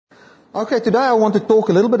Okay, today I want to talk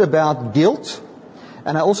a little bit about guilt,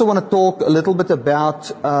 and I also want to talk a little bit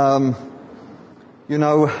about,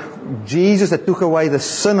 Jesus that took away the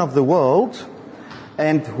sin of the world,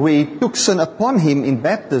 and we took sin upon Him in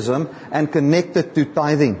baptism and connected to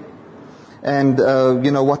tithing, and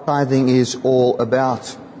what tithing is all about.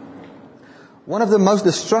 One of the most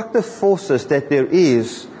destructive forces that there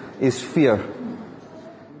is fear.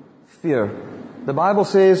 Fear. The Bible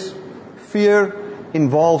says fear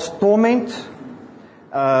involves torment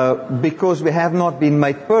because we have not been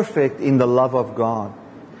made perfect in the love of God.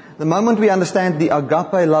 The moment we understand the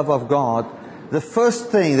agape love of God, the first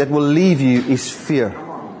thing that will leave you is fear.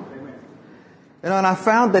 And I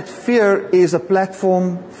found that fear is a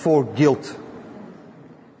platform for guilt.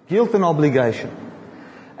 Guilt and obligation.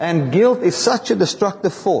 And guilt is such a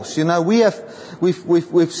destructive force.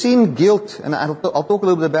 We've seen guilt, and I'll talk a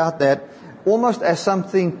little bit about that, almost as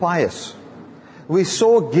something pious. We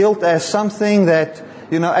saw guilt as something that,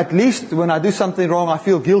 at least when I do something wrong, I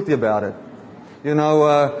feel guilty about it.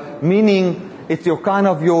 Meaning it's your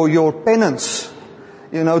penance,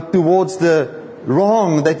 towards the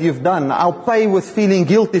wrong that you've done. I'll pay with feeling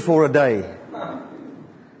guilty for a day.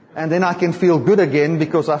 And then I can feel good again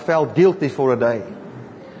because I felt guilty for a day.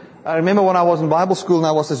 I remember when I was in Bible school and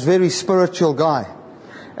I was this very spiritual guy.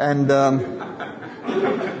 And,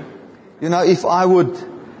 if I would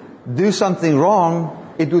do something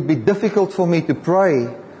wrong, it would be difficult for me to pray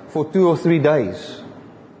for 2 or 3 days.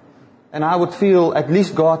 And I would feel, at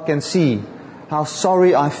least God can see how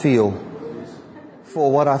sorry I feel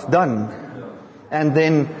for what I've done. And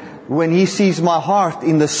then when He sees my heart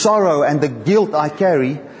in the sorrow and the guilt I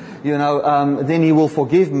carry, then He will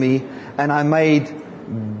forgive me. And I made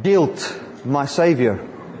guilt my Savior.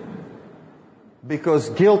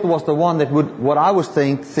 Because guilt was the one that would, what I was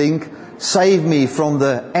think save me from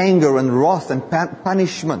the anger and wrath and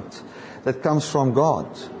punishment that comes from God.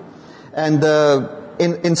 And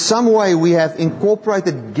in some way we have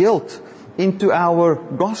incorporated guilt into our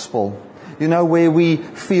gospel. Where we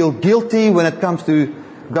feel guilty when it comes to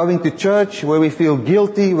going to church, where we feel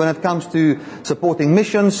guilty when it comes to supporting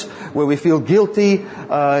missions, where we feel guilty,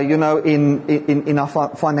 in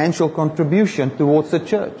our financial contribution towards the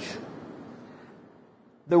church.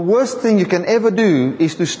 The worst thing you can ever do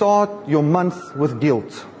is to start your month with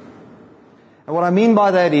guilt. And what I mean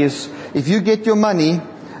by that is, if you get your money,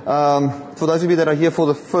 for those of you that are here for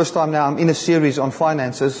the first time now, I'm in a series on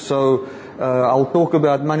finances, so I'll talk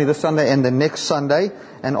about money this Sunday and the next Sunday,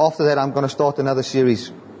 and after that I'm going to start another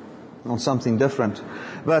series on something different.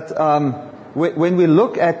 But when we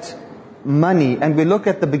look at money and we look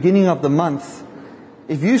at the beginning of the month,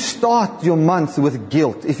 if you start your month with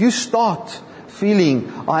guilt, if you start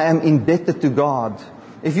feeling I am indebted to God,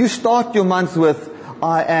 if you start your month with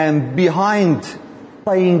I am behind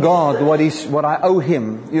paying God what I owe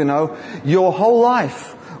Him, your whole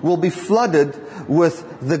life will be flooded with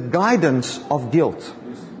the guidance of guilt.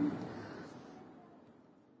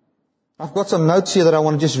 I've got some notes here that I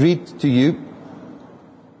want to just read to you.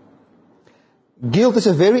 Guilt is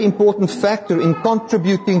a very important factor in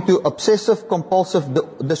contributing to obsessive compulsive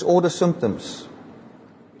disorder symptoms.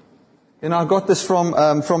 I got this from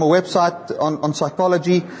a website on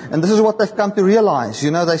psychology, and this is what they've come to realize.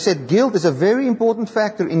 They said guilt is a very important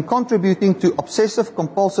factor in contributing to obsessive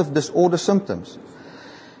compulsive disorder symptoms.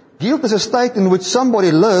 Guilt is a state in which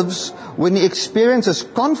somebody lives when he experiences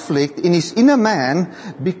conflict in his inner man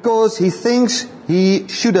because he thinks he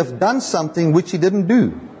should have done something which he didn't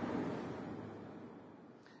do.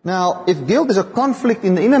 Now, if guilt is a conflict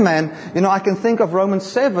in the inner man, I can think of Romans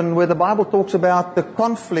 7 where the Bible talks about the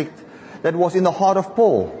conflict that was in the heart of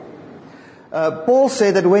Paul. Paul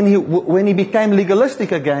said that when he became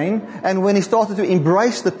legalistic again, and when he started to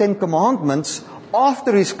embrace the 10 Commandments,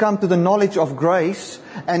 after he's come to the knowledge of grace,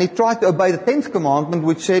 and he tried to obey the 10th commandment,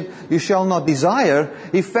 which said, you shall not desire,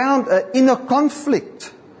 he found an inner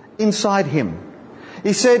conflict inside him.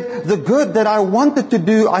 He said, the good that I wanted to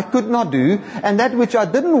do, I could not do, and that which I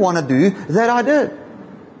didn't want to do, that I did.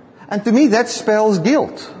 And to me, that spells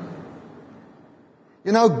guilt.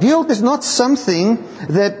 Guilt is not something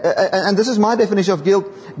that, and this is my definition of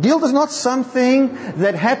guilt, guilt is not something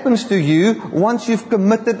that happens to you once you've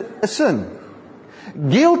committed a sin.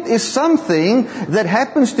 Guilt is something that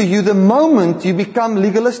happens to you the moment you become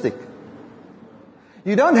legalistic.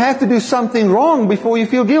 You don't have to do something wrong before you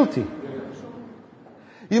feel guilty.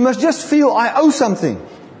 You must just feel, I owe something.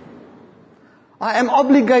 I am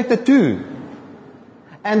obligated to.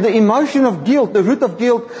 And the emotion of guilt, the root of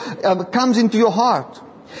guilt, comes into your heart.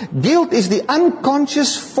 Guilt is the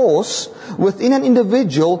unconscious force within an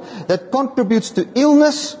individual that contributes to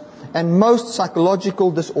illness, and most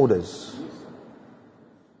psychological disorders.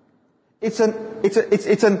 It's an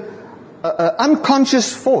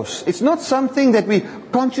unconscious force. It's not something that we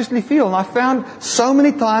consciously feel. And I found so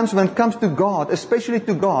many times when it comes to God, especially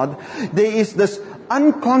to God, there is this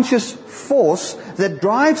unconscious force that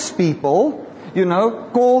drives people,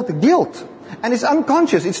 called guilt. And it's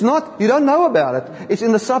unconscious. It's not, you don't know about it. It's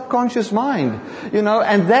in the subconscious mind,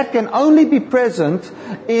 and that can only be present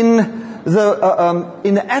in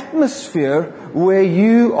the atmosphere where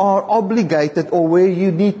you are obligated or where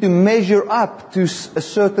you need to measure up to a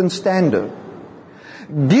certain standard.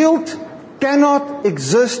 Guilt cannot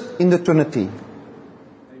exist in the Trinity.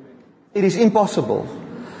 It is impossible.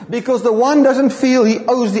 Because the one doesn't feel he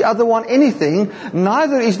owes the other one anything,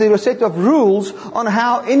 neither is there a set of rules on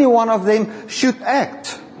how any one of them should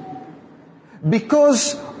act.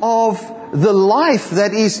 Because of the life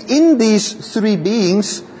that is in these three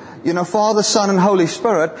beings, Father, Son, and Holy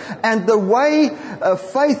Spirit, and the way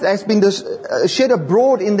faith has been shed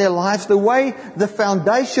abroad in their lives, the way the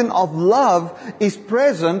foundation of love is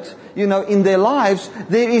present, in their lives,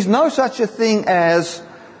 there is no such a thing as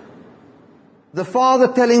the Father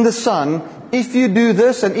telling the Son, if you do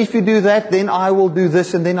this and if you do that, then I will do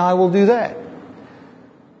this and then I will do that.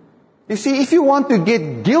 You see, if you want to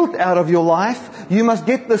get guilt out of your life, you must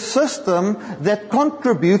get the system that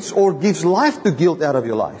contributes or gives life to guilt out of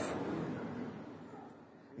your life.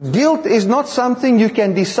 Guilt is not something you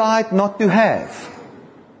can decide not to have.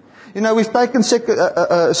 We've taken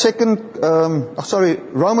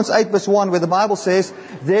Romans 8 verse 1, where the Bible says,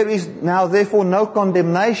 there is now therefore no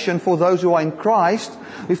condemnation for those who are in Christ.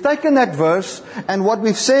 We've taken that verse, and what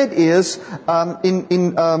we've said is,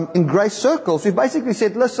 in grace circles, we've basically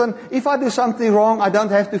said, listen, if I do something wrong, I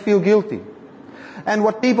don't have to feel guilty. And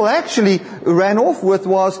what people actually ran off with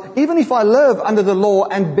was, even if I live under the law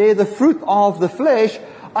and bear the fruit of the flesh,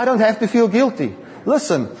 I don't have to feel guilty.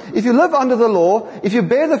 Listen, if you live under the law, if you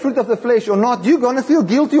bear the fruit of the flesh or not, you're going to feel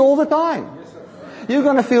guilty all the time. You're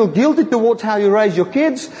going to feel guilty towards how you raise your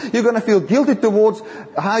kids. You're going to feel guilty towards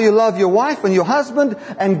how you love your wife and your husband.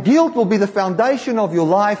 And guilt will be the foundation of your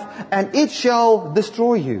life, and it shall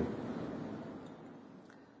destroy you.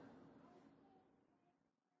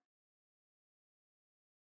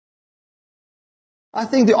 I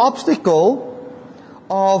think the obstacle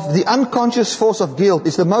of the unconscious force of guilt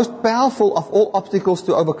is the most powerful of all obstacles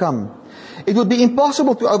to overcome. It would be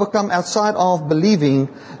impossible to overcome outside of believing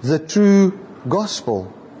the true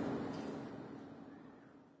gospel.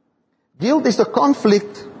 Guilt is the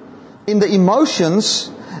conflict in the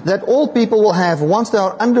emotions that all people will have once they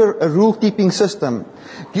are under a rule-keeping system.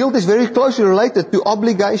 Guilt is very closely related to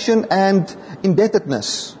obligation and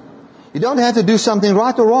indebtedness. You don't have to do something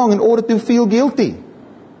right or wrong in order to feel guilty.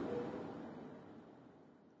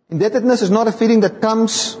 Indebtedness is not a feeling that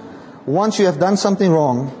comes once you have done something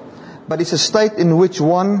wrong, but it's a state in which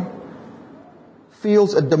one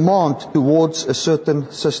feels a demand towards a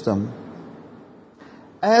certain system.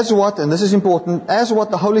 And this is important, as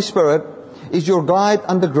what the Holy Spirit is your guide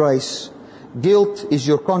under grace, guilt is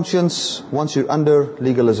your conscience once you're under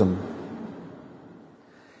legalism.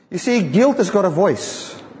 You see, guilt has got a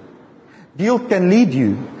voice. Guilt can lead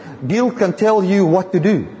you. Guilt can tell you what to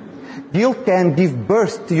do. Guilt can give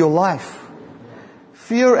birth to your life.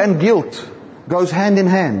 Fear and guilt goes hand in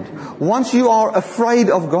hand. Once you are afraid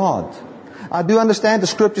of God, I do understand the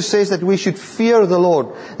scripture says that we should fear the Lord.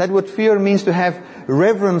 That word fear means to have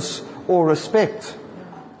reverence or respect.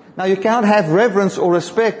 Now you can't have reverence or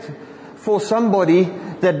respect for somebody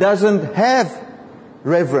that doesn't have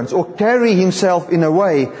reverence or carry himself in a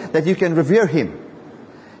way that you can revere him.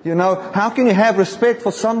 How can you have respect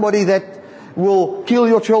for somebody that will kill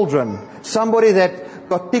your children? Somebody that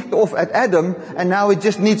got ticked off at Adam and now it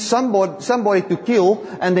just needs somebody to kill.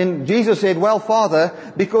 And then Jesus said, well, Father,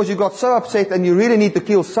 because you got so upset and you really need to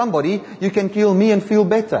kill somebody, you can kill me and feel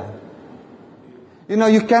better.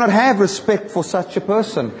 You cannot have respect for such a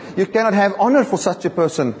person. You cannot have honor for such a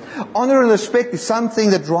person. Honor and respect is something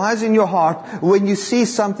that rises in your heart when you see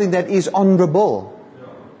something that is honorable.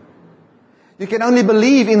 You can only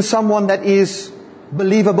believe in someone that is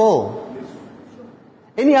believable.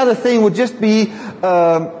 Any other thing would just be,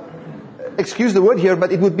 excuse the word here,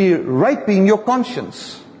 but it would be raping your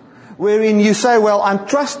conscience. Wherein you say, well, I'm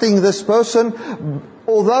trusting this person,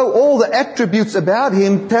 although all the attributes about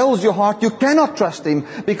him tells your heart you cannot trust him,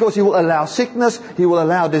 because he will allow sickness, he will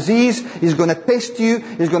allow disease, he's going to test you,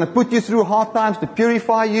 he's going to put you through hard times to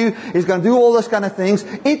purify you, he's going to do all those kind of things.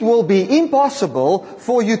 It will be impossible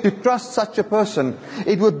for you to trust such a person.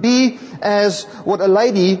 It would be as what a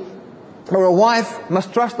lady or a wife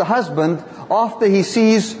must trust the husband after he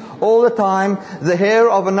sees all the time the hair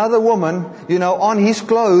of another woman, on his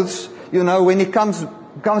clothes, when he comes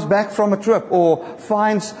back from a trip, or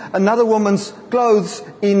finds another woman's clothes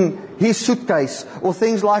in his suitcase, or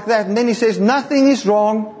things like that. And then he says, nothing is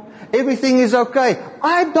wrong. Everything is okay.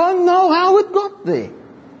 I don't know how it got there.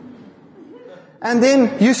 And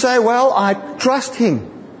then you say, well, I trust him.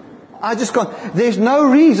 I just can't. There's no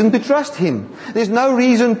reason to trust him. There's no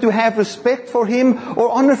reason to have respect for him or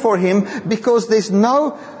honor for him, because there's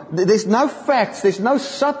no facts, there's no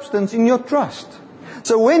substance in your trust.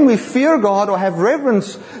 So when we fear God or have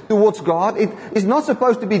reverence towards God, it is not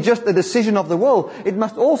supposed to be just a decision of the will. It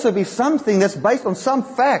must also be something that's based on some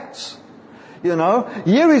facts.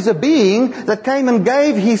 Here is a being that came and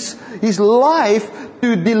gave his life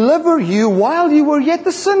to deliver you while you were yet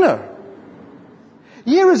a sinner.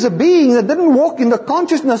 Here is a being that didn't walk in the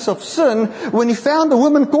consciousness of sin when he found a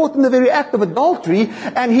woman caught in the very act of adultery,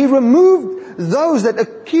 and he removed those that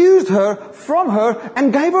accused her from her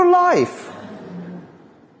and gave her life.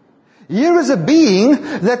 Here is a being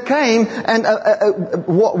that came and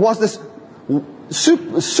was this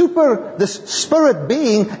this spirit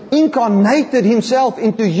being incarnated himself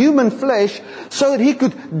into human flesh so that he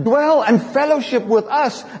could dwell and fellowship with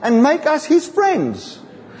us and make us his friends.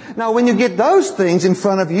 Now, when you get those things in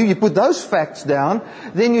front of you, you put those facts down,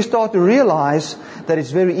 then you start to realize that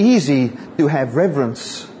it's very easy to have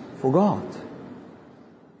reverence for God.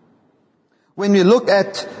 When we look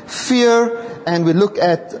at fear and we look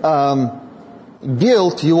at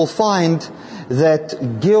guilt, you will find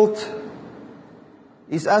that guilt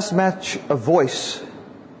is as much a voice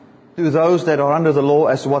to those that are under the law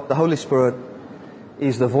as what the Holy Spirit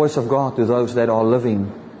is the voice of God to those that are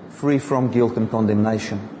living free from guilt and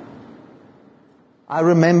condemnation. I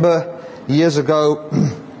remember years ago,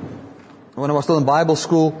 when I was still in Bible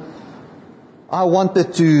school, I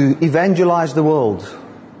wanted to evangelize the world.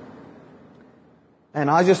 And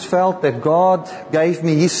I just felt that God gave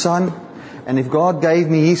me His Son. And if God gave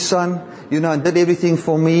me His Son, and did everything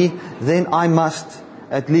for me, then I must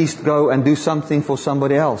at least go and do something for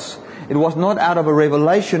somebody else. It was not out of a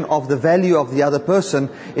revelation of the value of the other person.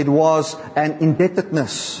 It was an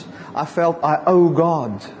indebtedness. I felt I owe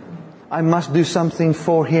God. I must do something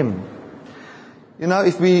for Him.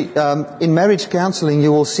 If we, in marriage counseling,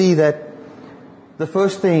 you will see that the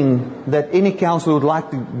first thing that any counselor would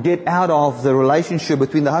like to get out of the relationship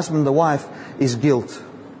between the husband and the wife is guilt.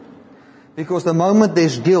 Because the moment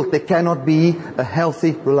there's guilt, there cannot be a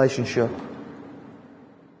healthy relationship.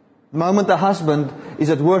 The moment the husband is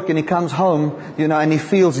at work and he comes home, and he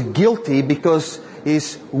feels guilty because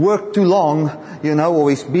he's worked too long, or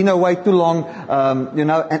he's been away too long,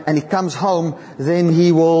 and he comes home, then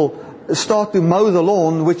he will start to mow the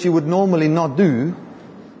lawn, which he would normally not do,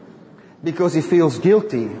 because he feels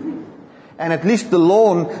guilty. And at least the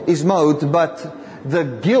lawn is mowed, but the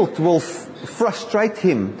guilt will frustrate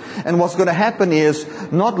him. And what's going to happen is,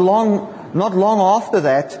 not long after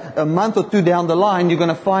that, a month or two down the line, you're going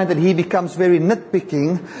to find that he becomes very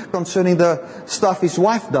nitpicking concerning the stuff his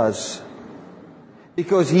wife does.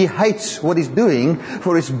 Because he hates what he's doing,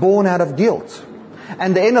 for it's born out of guilt. And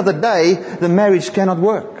at the end of the day, the marriage cannot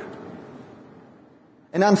work.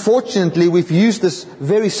 And unfortunately, we've used this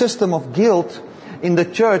very system of guilt in the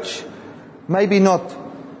church, maybe not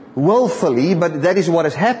willfully, but that is what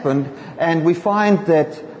has happened. And we find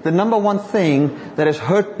that the number one thing that has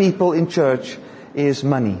hurt people in church is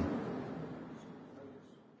money.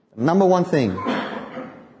 Number one thing.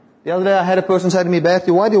 The other day I had a person say to me,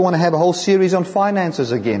 Matthew, why do you want to have a whole series on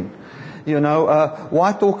finances again?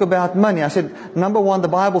 Why talk about money? I said, number one, the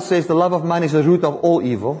Bible says the love of money is the root of all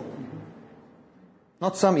evil.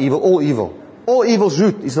 Not some evil, all evil. All evil's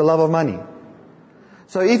root is the love of money.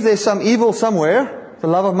 So if there's some evil somewhere, the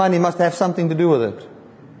love of money must have something to do with it.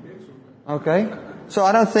 Okay? So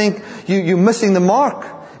I don't think you're missing the mark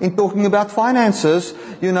in talking about finances,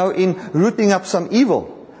 in rooting up some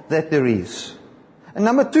evil that there is. And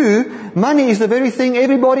number two, money is the very thing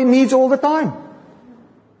everybody needs all the time.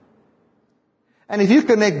 And if you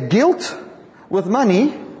connect guilt with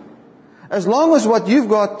money, as long as what you've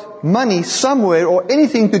got money somewhere or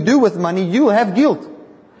anything to do with money, you'll have guilt.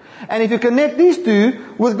 And if you connect these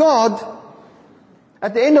two with God,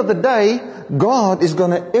 at the end of the day, God is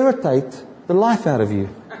going to irritate the life out of you.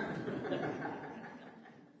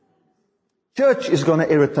 Church is going to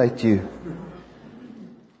irritate you.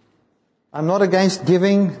 I'm not against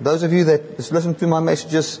giving. Those of you that just listen to my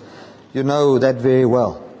messages, you know that very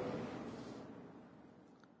well.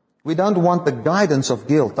 We don't want the guidance of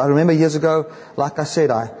guilt. I remember years ago, like I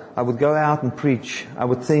said, I would go out and preach. I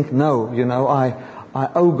would think, no, I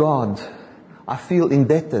owe God. I feel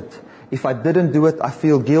indebted. if I didn't do it, I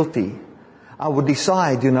feel guilty. I would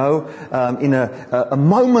decide, in a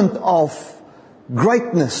moment of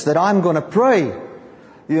greatness that I'm going to pray,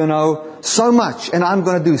 so much, and I'm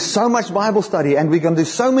going to do so much Bible study, and we're going to do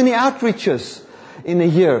so many outreaches in a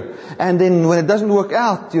year. And then when it doesn't work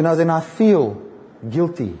out, then I feel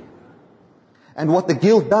guilty. And what the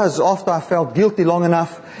guilt does, after I felt guilty long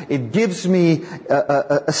enough, it gives me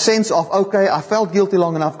a sense of, okay, I felt guilty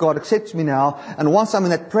long enough, God accepts me now. And once I'm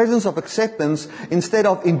in that presence of acceptance, instead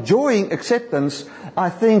of enjoying acceptance, I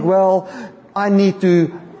think, well, I need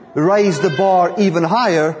to raise the bar even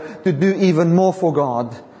higher to do even more for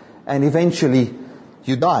God. And eventually,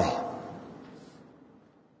 you die.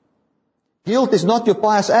 Guilt is not your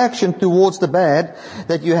pious action towards the bad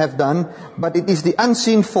that you have done, but it is the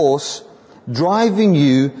unseen force driving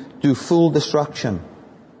you to full destruction.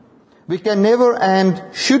 We can never and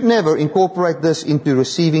should never incorporate this into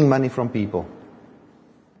receiving money from people.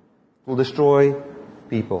 It will destroy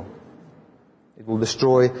people. It will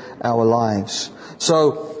destroy our lives.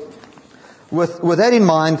 So, with that in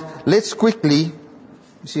mind, let's quickly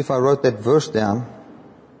see if I wrote that verse down.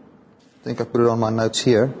 I think I put it on my notes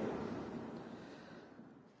here.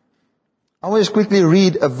 I want to just quickly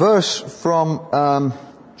read a verse from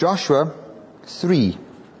Joshua 3.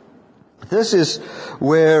 This is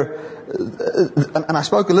where, and I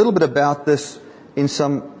spoke a little bit about this in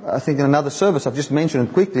another service. I've just mentioned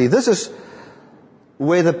it quickly. This is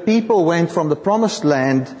where the people went from the promised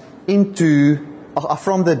land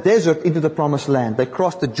from the desert into the promised land. They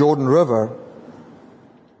crossed the Jordan River.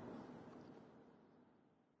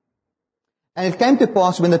 And it came to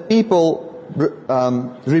pass when the people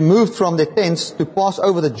removed from their tents to pass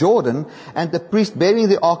over the Jordan, and the priest bearing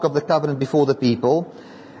the ark of the covenant before the people,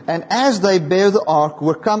 and as they bare the ark,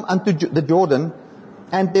 were come unto the Jordan,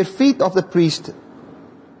 and their feet of the priest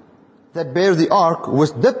that bare the ark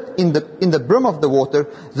was dipped in the brim of the water.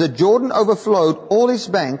 The Jordan overflowed all its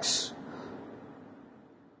banks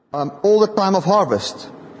all the time of harvest,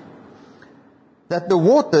 that the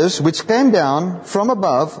waters which came down from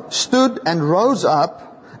above stood and rose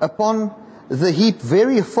up upon the heap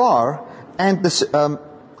very far, and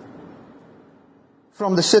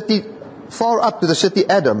from the city far up to the city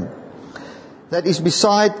Adam, that is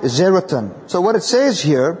beside Zeratan. So what it says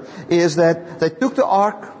here is that they took the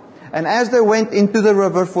ark, and as they went into the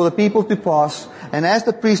river for the people to pass, and as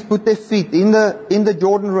the priests put their feet in the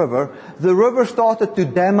Jordan River, the river started to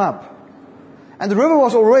dam up. And the river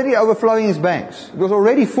was already overflowing its banks. It was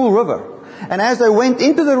already full river. And as they went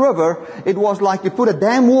into the river, it was like you put a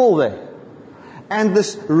dam wall there. And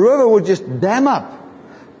this river would just dam up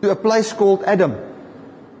to a place called Adam,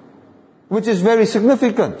 which is very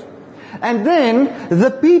significant. And then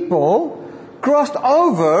the people crossed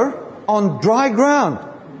over on dry ground.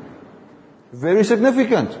 Very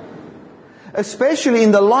significant. Especially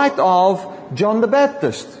in the light of John the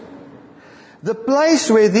Baptist. The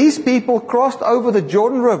place where these people crossed over the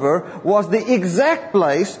Jordan River was the exact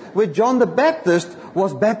place where John the Baptist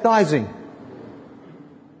was baptizing.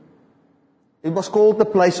 It was called the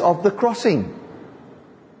place of the crossing.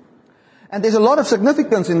 And there's a lot of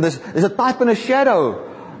significance in this. There's a type and a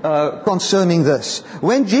shadow concerning this.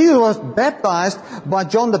 When Jesus was baptized by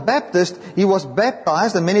John the Baptist, he was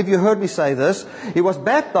baptized, and many of you heard me say this, he was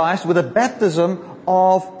baptized with a baptism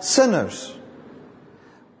of sinners.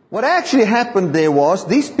 What actually happened there was,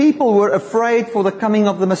 these people were afraid for the coming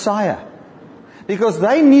of the Messiah. Because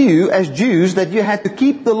they knew as Jews that you had to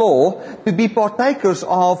keep the law to be partakers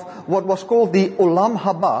of what was called the Olam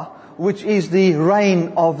Haba, which is the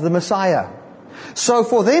reign of the Messiah. So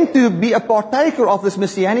for them to be a partaker of this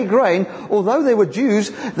Messianic reign, although they were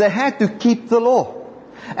Jews, they had to keep the law.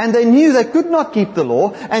 And they knew they could not keep the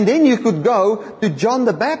law, and then you could go to John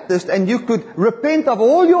the Baptist and you could repent of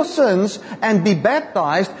all your sins and be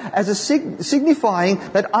baptized as a signifying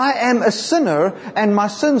that I am a sinner and my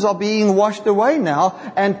sins are being washed away now,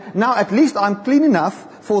 and now at least I'm clean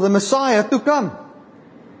enough for the Messiah to come.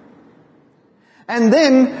 And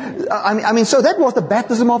then, so that was the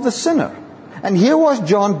baptism of the sinner. And here was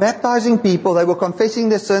John baptizing people. They were confessing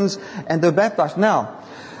their sins and they were baptized. Now,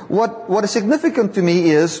 what is significant to me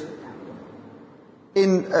is,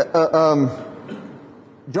 in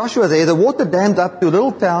Joshua there, the water dammed up to a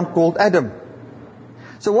little town called Adam.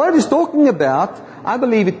 So what it is talking about, I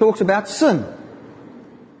believe it talks about sin.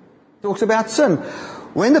 It talks about sin.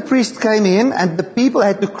 When the priest came in and the people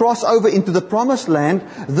had to cross over into the promised land,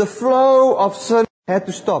 the flow of sin had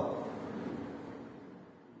to stop.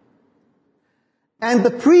 And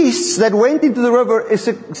the priests that went into the river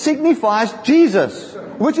signifies Jesus,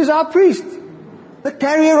 which is our priest, the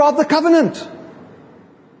carrier of the covenant.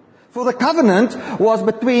 For the covenant was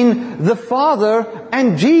between the Father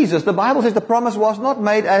and Jesus. The Bible says the promise was not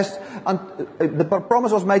made the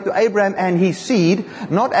promise was made to Abraham and his seed,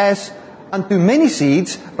 not as unto many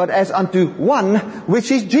seeds, but as unto one,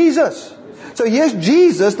 which is Jesus. So here's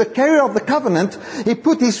Jesus, the carrier of the covenant. He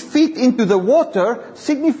put his feet into the water,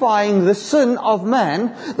 signifying the sin of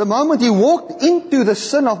man. The moment he walked into the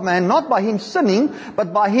sin of man, not by him sinning,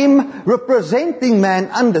 but by him representing man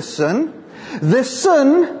under sin, the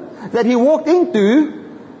sin that he walked into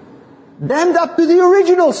dammed up to the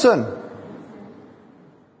original sin.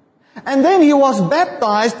 And then he was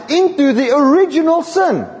baptized into the original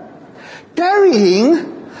sin,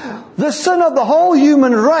 carrying the sin of the whole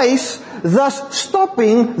human race, thus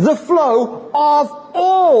stopping the flow of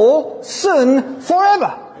all sin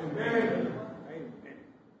forever. Amen.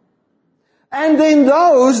 And then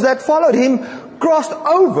those that followed him crossed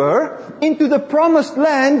over into the promised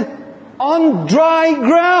land on dry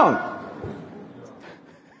ground.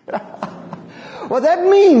 What that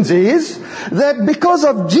means is that because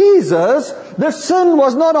of Jesus, the sin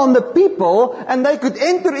was not on the people and they could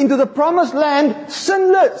enter into the promised land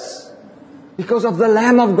sinless because of the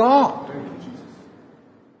Lamb of God.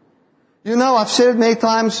 You know, I've said it many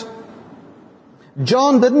times,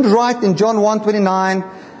 John didn't write in John 1:29,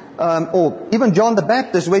 or even John the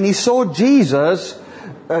Baptist, when he saw Jesus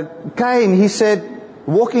came, he said,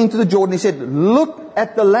 walking into the Jordan, he said, "Look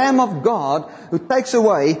at the Lamb of God who takes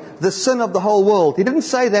away the sin of the whole world." He didn't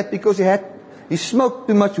say that because he smoked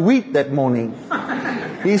too much weed that morning.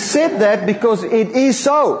 He said that because it is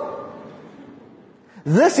so.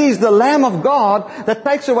 This is the Lamb of God that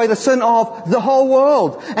takes away the sin of the whole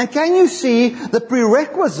world. And can you see the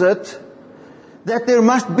prerequisite that there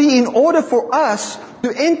must be in order for us to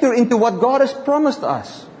enter into what God has promised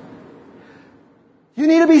us? You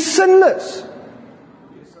need to be sinless.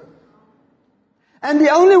 And the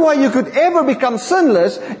only way you could ever become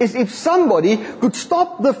sinless is if somebody could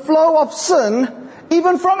stop the flow of sin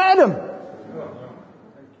even from Adam.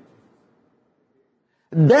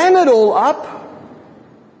 Dam it all up,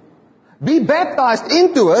 be baptized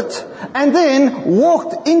into it, and then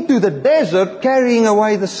walked into the desert carrying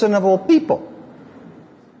away the sin of all people.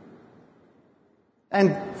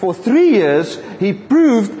 And for 3 years, he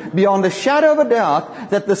proved beyond a shadow of a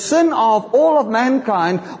doubt that the sin of all of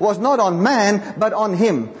mankind was not on man, but on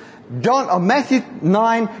him. Matthew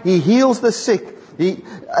 9, he heals the sick.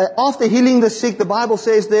 After healing the sick, the Bible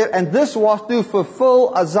says there, and this was to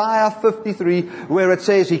fulfill Isaiah 53, where it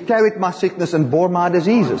says, "He carried my sickness and bore my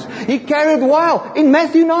diseases." He carried in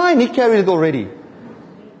Matthew 9, he carried it already.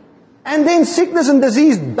 And then sickness and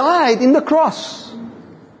disease died in the cross.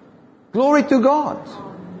 Glory to God.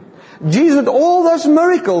 Jesus did all those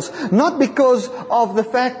miracles, not because of the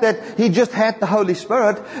fact that he just had the Holy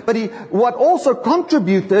Spirit, but what also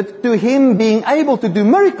contributed to him being able to do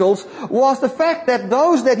miracles was the fact that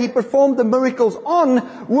those that he performed the miracles on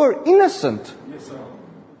were innocent. Yes, sir.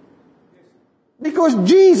 Because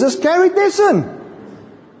Jesus carried their sin.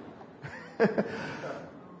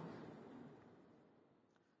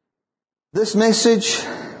 This message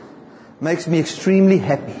makes me extremely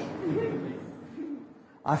happy.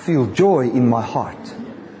 I feel joy in my heart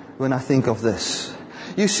when I think of this.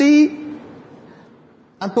 You see,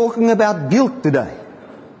 I'm talking about guilt today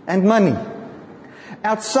and money.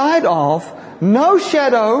 Outside of no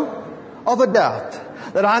shadow of a doubt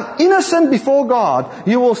that I'm innocent before God,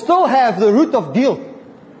 you will still have the root of guilt.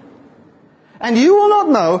 And you will not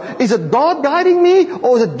know, is it God guiding me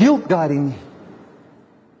or is it guilt guiding me?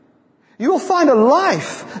 You will find a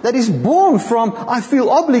life that is born from, I feel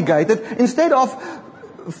obligated, instead of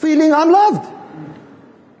feeling I'm loved.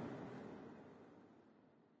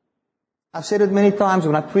 I've said it many times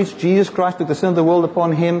when I preach Jesus Christ took the sin of the world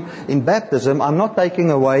upon him in baptism. I'm not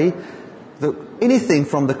taking away anything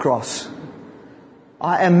from the cross.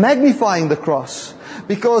 I am magnifying the cross.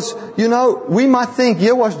 Because, we might think,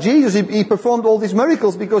 here was Jesus, he performed all these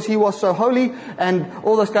miracles because he was so holy and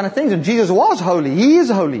all those kind of things. And Jesus was holy. He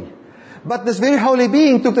is holy. But this very holy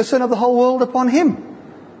being took the sin of the whole world upon him.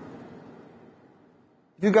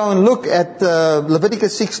 If you go and look at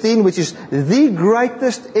Leviticus 16, which is the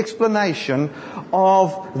greatest explanation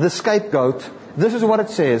of the scapegoat, this is what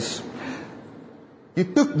it says.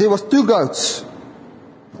 There was 2 goats.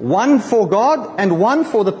 One for God and one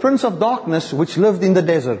for the prince of darkness which lived in the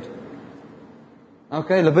desert.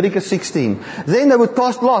 Okay, Leviticus 16. Then they would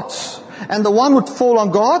cast lots. And the one would fall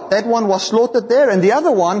on God, that one was slaughtered there, and the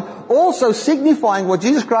other one, also signifying what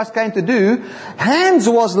Jesus Christ came to do,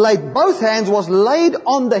 both hands was laid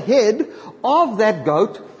on the head of that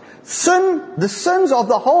goat. The sins of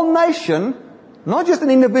the whole nation not just an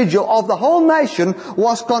individual, of the whole nation,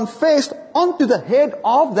 was confessed onto the head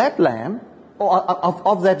of that lamb, or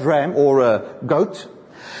of that ram or goat,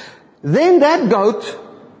 then that goat,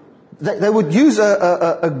 they would use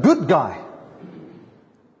a good guy.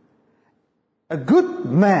 A good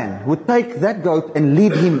man would take that goat and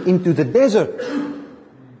lead him into the desert,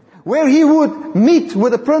 where he would meet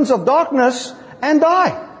with the prince of darkness and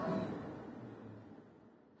die.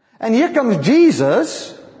 And here comes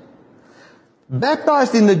Jesus,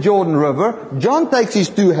 baptized in the Jordan River. John takes his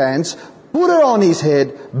two hands, put it on his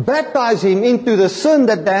head, baptize him into the sin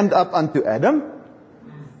that damned up unto Adam.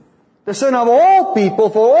 The sin of all people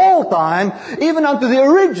for all time, even unto the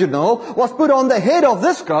original, was put on the head of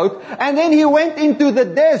this goat. And then he went into the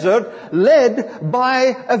desert, led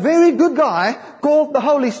by a very good guy called the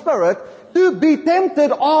Holy Spirit, to be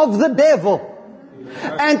tempted of the devil.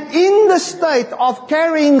 And in the state of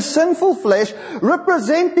carrying sinful flesh,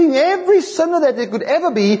 representing every sinner that there could ever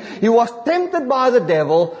be, he was tempted by the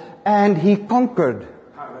devil, and he conquered.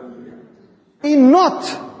 In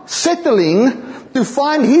not settling to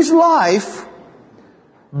find his life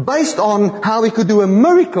based on how he could do a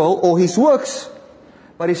miracle or his works,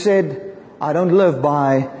 but he said, I don't live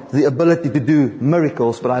by the ability to do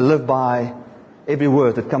miracles, but I live by every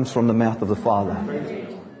word that comes from the mouth of the Father.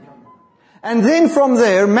 And then from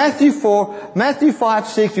there, Matthew 5,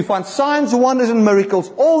 6, you find signs, wonders and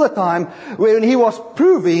miracles all the time, wherein he was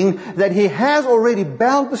proving that he has already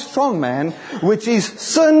bound the strong man, which is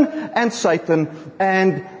sin and Satan.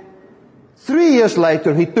 And 3 years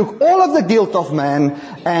later, he took all of the guilt of man,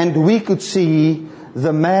 and we could see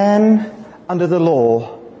the man under the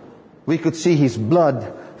law. We could see his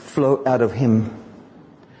blood flow out of him.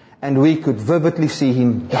 And we could vividly see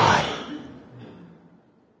him die.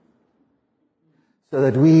 So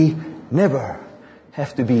that we never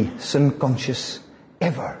have to be sin conscious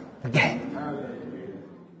ever again.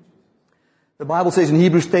 The Bible says in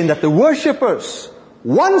Hebrews 10 that the worshippers,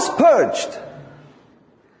 once purged,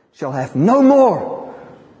 shall have no more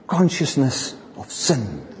consciousness of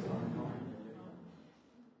sin.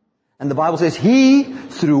 And the Bible says He,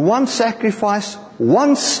 through one sacrifice,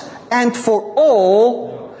 once and for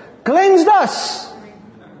all, cleansed us.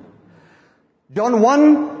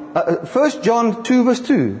 1 John 2 verse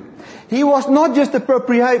 2. He was not just a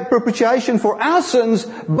propitiation for our sins,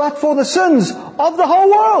 but for the sins of the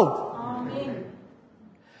whole world. Amen.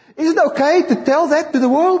 Is it okay to tell that to the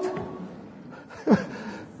world?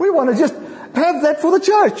 We want to just have that for the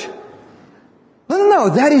church. No,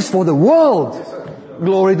 that is for the world.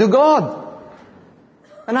 Glory to God.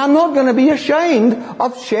 And I'm not going to be ashamed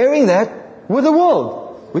of sharing that with the world.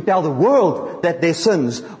 We tell the world that their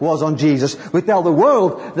sins was on Jesus. We tell the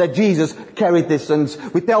world that Jesus carried their sins.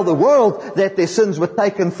 We tell the world that their sins were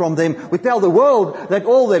taken from them. We tell the world that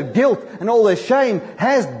all their guilt and all their shame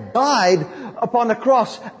has died upon the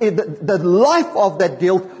cross. The life of that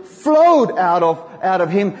guilt flowed out of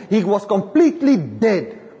him. He was completely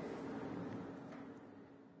dead.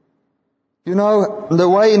 You know, the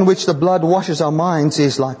way in which the blood washes our minds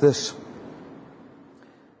is like this.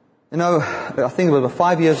 You know, I think it was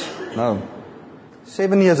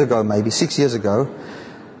 7 years ago, maybe 6 years ago,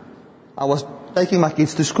 I was taking my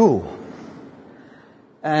kids to school.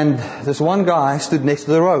 And this one guy stood next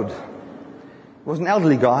to the road. He was an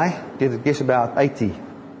elderly guy, I guess about 80.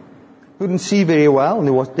 Couldn't see very well, and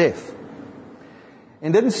he was deaf.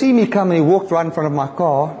 And didn't see me come, and he walked right in front of my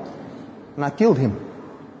car, and I killed him.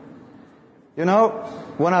 You know,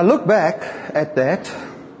 when I look back at that,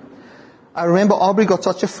 I remember Aubrey got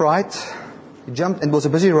such a fright. He jumped, and it was a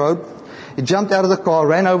busy road. He jumped out of the car,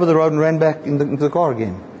 ran over the road, and ran back into the car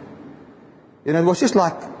again. You know, it was just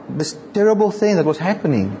like this terrible thing that was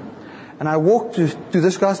happening. And I walked to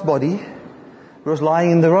this guy's body. He was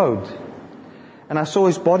lying in the road. And I saw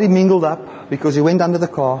his body mingled up because he went under the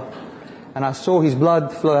car. And I saw his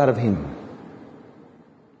blood flow out of him.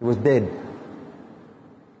 He was dead.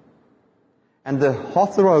 And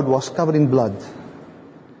half the road was covered in blood.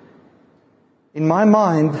 In my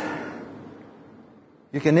mind,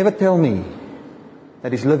 you can never tell me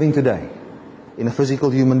that he's living today in a physical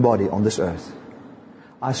human body on this earth.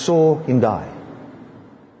 I saw him die.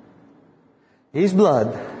 His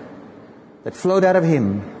blood that flowed out of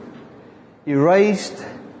him erased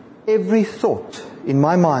every thought in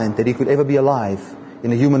my mind that he could ever be alive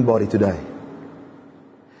in a human body today.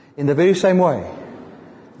 In the very same way,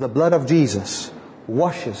 the blood of Jesus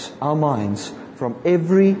washes our minds from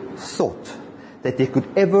every thought that there could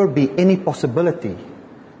ever be any possibility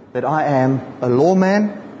that I am a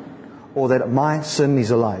lawman or that my sin is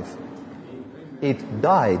alive. It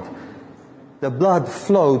died. The blood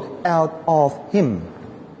flowed out of him.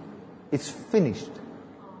 It's finished.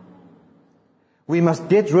 We must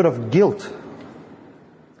get rid of guilt.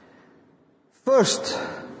 First,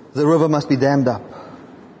 the river must be dammed up.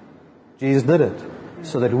 Jesus did it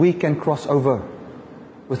so that we can cross over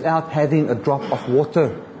without having a drop of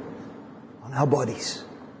water on our bodies.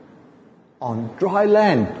 On dry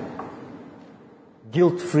land.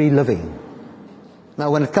 Guilt-free living.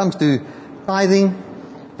 Now when it comes to tithing,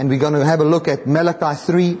 and we're going to have a look at Malachi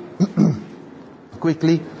 3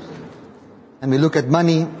 quickly, and we look at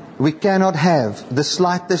money, we cannot have the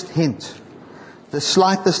slightest hint, the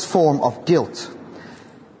slightest form of guilt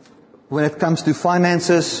when it comes to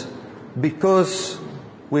finances, because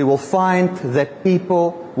we will find that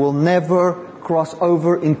people will never cross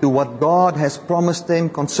over into what God has promised them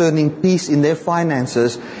concerning peace in their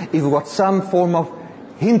finances if we've got some form of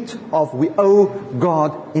hint of we owe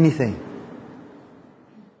God anything.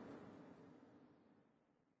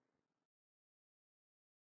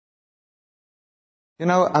 You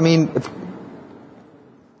know, I mean,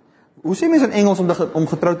 hoe sê mens in Engels om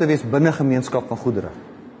getrou te wees binne gemeenskap van goedere?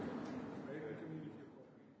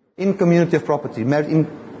 In community of property, married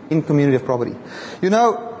in community of property. You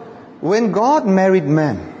know, when God married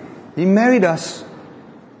man, He married us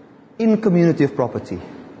in community of property,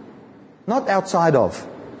 not outside of.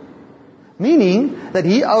 Meaning that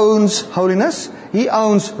He owns holiness, He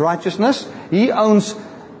owns righteousness, He owns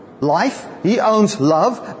life, He owns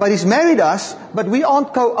love, but He's married us, but we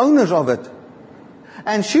aren't co-owners of it.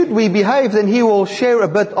 And should we behave, then He will share a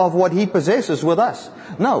bit of what He possesses with us.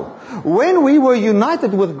 No. When we were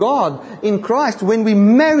united with God in Christ, when we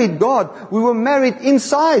married God, we were married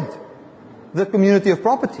inside the community of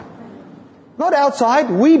property. Not outside.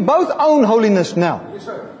 We both own holiness now. Yes,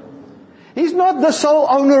 sir. He's not the sole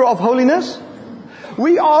owner of holiness.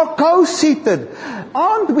 We are co-seated.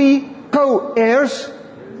 Aren't we co-heirs?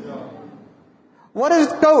 What does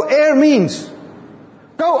co-heir means?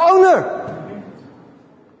 Co-owner.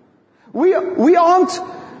 We aren't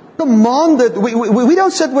commanded. We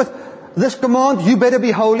don't sit with this command, you better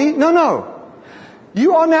be holy. No.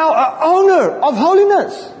 You are now an owner of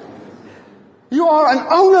holiness. You are an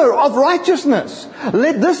owner of righteousness.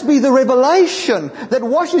 Let this be the revelation that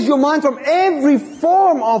washes your mind from every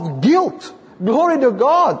form of guilt. Glory to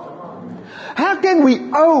God. How can we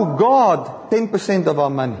owe God 10% of our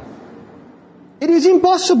money? It is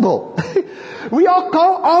impossible. We are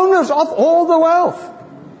co-owners of all the wealth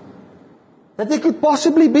that there could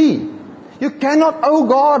possibly be. You cannot owe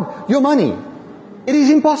God your money. It is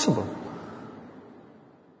impossible.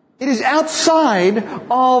 It is outside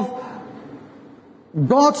of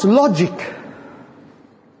God's logic.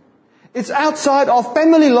 It's outside of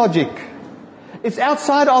family logic. It's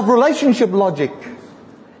outside of relationship logic.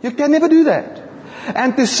 You can never do that.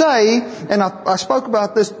 And to say, and I spoke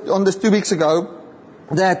about this on this 2 weeks ago,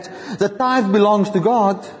 that the tithe belongs to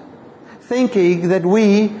God, thinking that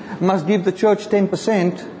we must give the church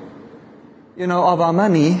 10%, of our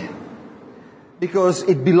money, because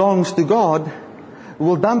it belongs to God,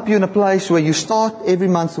 will dump you in a place where you start every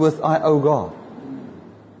month with, I owe God.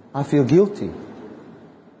 I feel guilty.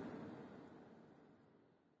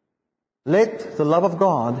 Let the love of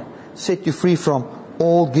God set you free from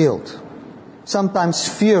all guilt. Sometimes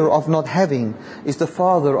fear of not having is the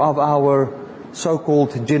father of our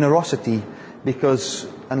so-called generosity, because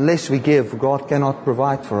unless we give, God cannot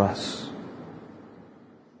provide for us.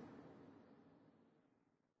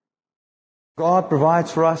 God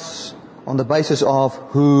provides for us on the basis of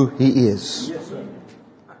who He is. Yes, sir.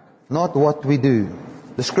 Not what we do.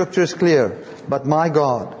 The scripture is clear. But my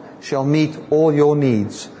God shall meet all your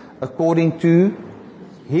needs according to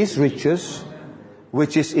His riches,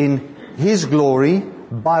 which is in His glory,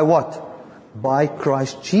 by what? By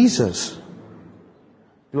Christ Jesus.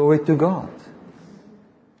 Glory to God.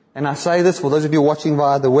 And I say this for those of you watching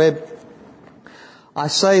via the web. I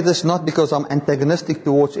say this not because I'm antagonistic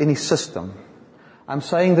towards any system. I'm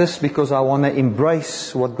saying this because I want to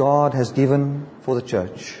embrace what God has given for the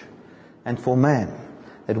church and for man.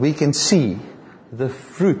 That we can see the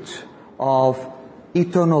fruit of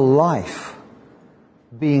eternal life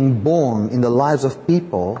being born in the lives of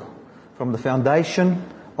people from the foundation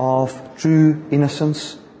of true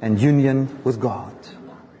innocence and union with God.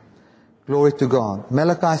 Glory to God.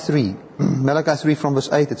 Malachi 3. Malachi 3 from verse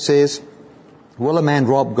 8, it says, Will a man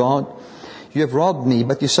rob God? You have robbed me,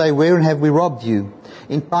 but you say, Wherein have we robbed you?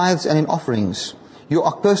 In tithes and in offerings. You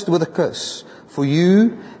are cursed with a curse, for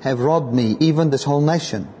you have robbed me, even this whole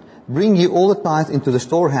nation. Bring ye all the tithe into the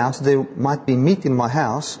storehouse, there might be meat in my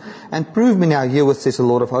house, and prove me now herewith, says the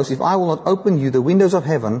Lord of hosts, if I will not open you the windows of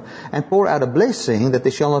heaven, and pour out a blessing, that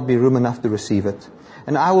there shall not be room enough to receive it.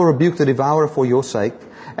 And I will rebuke the devourer for your sake,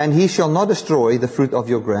 and he shall not destroy the fruit of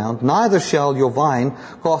your ground, neither shall your vine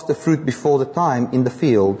cast the fruit before the time in the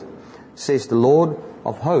field, says the Lord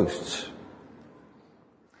of hosts.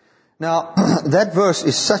 Now, that verse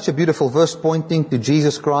is such a beautiful verse pointing to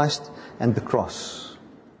Jesus Christ and the cross.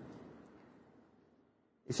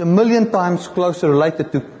 It's 1,000,000 times closer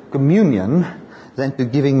related to communion than to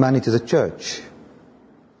giving money to the church.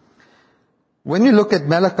 When we look at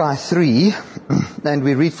Malachi 3, and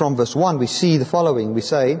we read from verse 1, we see the following. We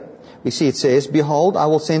see it says, Behold, I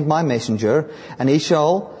will send my messenger, and he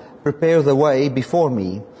shall prepare the way before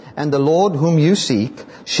me. And the Lord whom you seek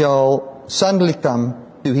shall suddenly come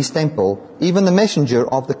to his temple, even the messenger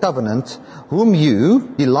of the covenant, whom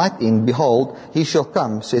you delight in. Behold, he shall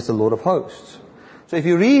come, says the Lord of hosts. So if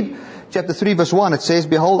you read chapter 3 verse 1, it says,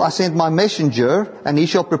 Behold, I send my messenger, and he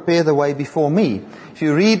shall prepare the way before me. If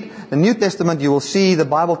you read the New Testament, you will see the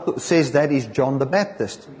Bible says that is John the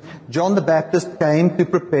Baptist. John the Baptist came to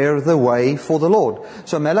prepare the way for the Lord.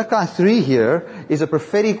 So Malachi 3 here is a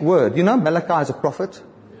prophetic word. You know Malachi is a prophet?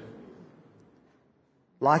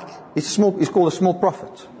 Like, it's called a small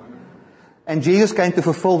prophet. And Jesus came to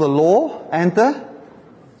fulfill the law and the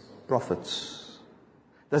prophets.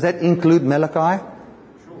 Does that include Malachi?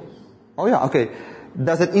 Oh yeah, okay.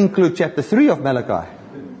 Does it include chapter 3 of Malachi?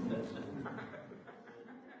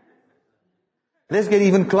 Let's get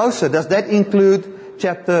even closer. Does that include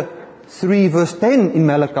chapter 3 verse 10 in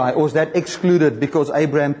Malachi? Or is that excluded because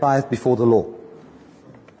Abraham tithed before the law?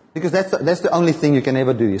 Because that's the only thing you can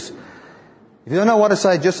ever do is, if you don't know what to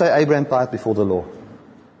say, just say Abraham tithed before the law.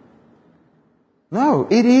 No,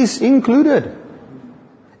 it is included.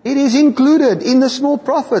 It is included in the small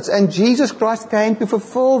prophets. And Jesus Christ came to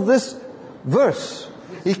fulfill this verse.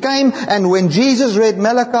 He came, and when Jesus read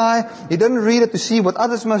Malachi, he didn't read it to see what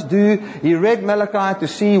others must do. He read Malachi to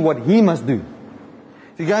see what he must do.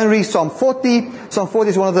 If you go and read Psalm 40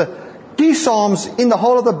 is one of the key psalms in the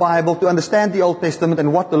whole of the Bible to understand the Old Testament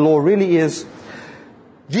and what the law really is.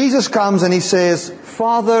 Jesus comes and he says,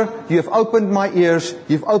 Father, you have opened my ears,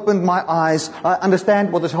 you've opened my eyes, I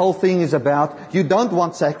understand what this whole thing is about. You don't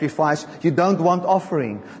want sacrifice, you don't want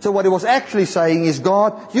offering. So what he was actually saying is,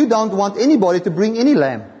 God, you don't want anybody to bring any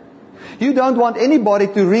lamb. You don't want anybody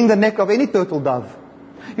to wring the neck of any turtle dove.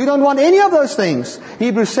 You don't want any of those things.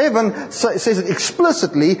 Hebrews 7 says it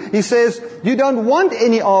explicitly. He says, you don't want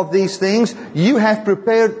any of these things. You have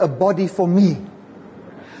prepared a body for me.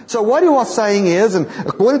 So what he was saying is, and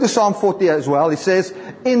according to Psalm 40 as well, he says,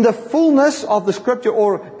 in the fullness of the scripture,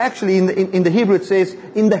 or actually in the Hebrew it says,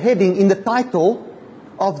 in the heading, in the title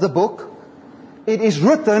of the book, it is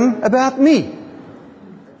written about me.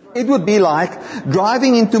 It would be like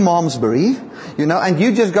driving into Malmesbury, and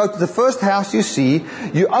you just go to the first house you see,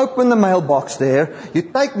 you open the mailbox there, you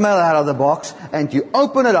take mail out of the box, and you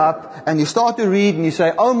open it up, and you start to read, and you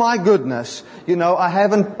say, oh my goodness, I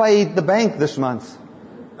haven't paid the bank this month.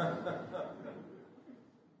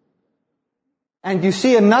 And you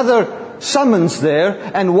see another summons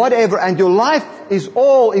there and whatever, and your life is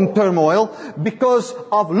all in turmoil because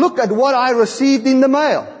of, look at what I received in the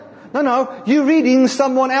mail. No, you're reading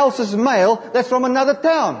someone else's mail that's from another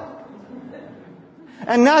town.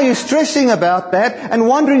 And now you're stressing about that and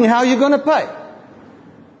wondering how you're going to pay.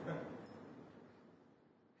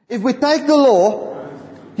 If we take the law,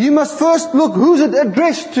 you must first look who's it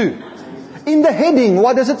addressed to. In the heading,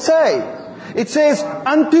 what does it say? It says,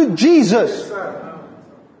 unto Jesus.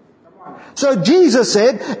 So Jesus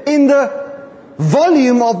said, in the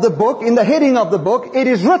volume of the book, in the heading of the book, it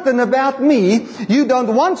is written about me. You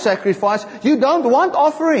don't want sacrifice. You don't want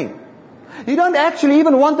offering. You don't actually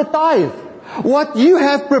even want the tithe. What you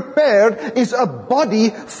have prepared is a body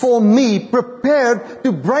for me, prepared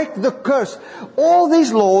to break the curse. All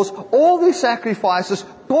these laws, all these sacrifices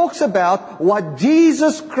talks about what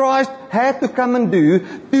Jesus Christ had to come and do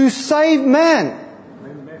to save man.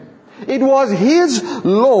 It was His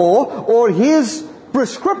law or His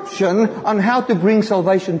prescription on how to bring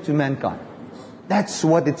salvation to mankind. That's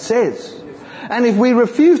what it says. And if we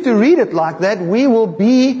refuse to read it like that, we will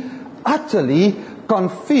be utterly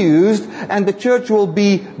confused and the church will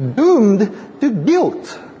be doomed to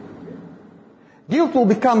guilt. Guilt will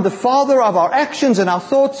become the father of our actions and our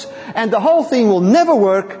thoughts, and the whole thing will never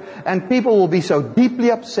work, and people will be so deeply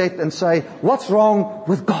upset and say, what's wrong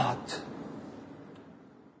with God?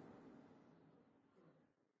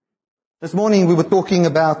 This morning we were talking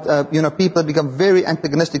about, people that become very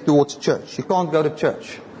antagonistic towards church. You can't go to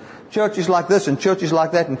church. Church is like this, and church is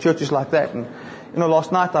like that, and church is like that. And,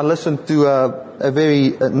 last night I listened to a very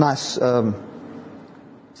nice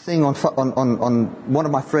thing on one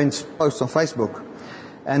of my friends' posts on Facebook.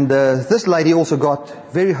 And this lady also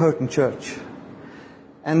got very hurt in church.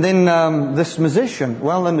 And then this musician,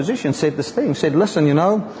 well-known musician, said this thing. Said, listen,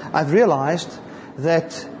 I've realized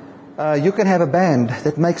that you can have a band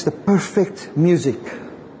that makes the perfect music.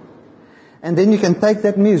 And then you can take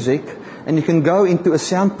that music and you can go into a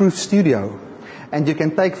soundproof studio. And you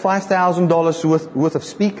can take $5,000 worth of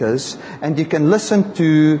speakers and you can listen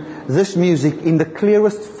to this music in the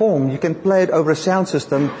clearest form. You can play it over a sound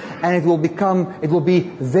system and it will be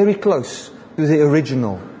very close to the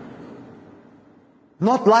original.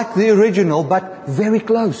 Not like the original, but very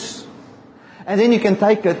close. And then you can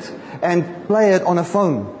take it and play it on a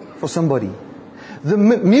phone for somebody. The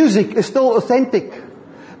music is still authentic,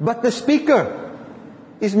 but the speaker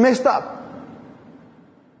is messed up.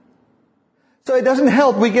 So it doesn't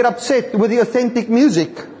help we get upset with the authentic music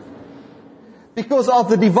because of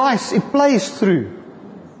the device it plays through.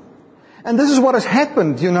 And this is what has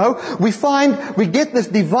happened, We get this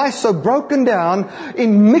device so broken down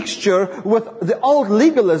in mixture with the old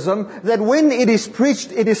legalism that when it is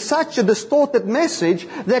preached, it is such a distorted message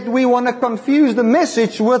that we want to confuse the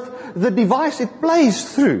message with the device it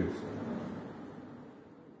plays through.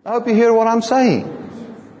 I hope you hear what I'm saying.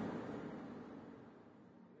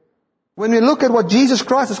 When we look at what Jesus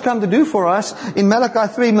Christ has come to do for us, in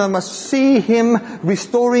Malachi 3, we must see Him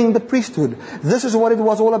restoring the priesthood. This is what it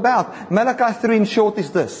was all about. Malachi 3 in short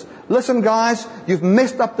is this. Listen guys, you've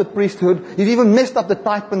messed up the priesthood. You've even messed up the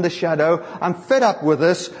type and the shadow. I'm fed up with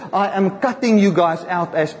this. I am cutting you guys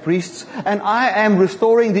out as priests. And I am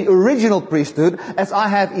restoring the original priesthood as I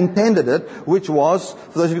have intended it, which was,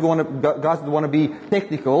 for those of you guys who want to be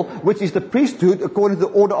technical, which is the priesthood according to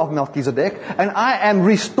the order of Melchizedek. And I am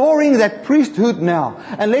restoring that priesthood now.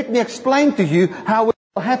 And let me explain to you how it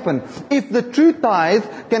will happen. If the true tithe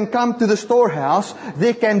can come to the storehouse,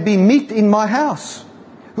 there can be meat in my house.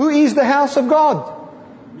 Who is the house of God?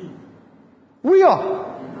 We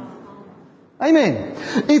are. Amen.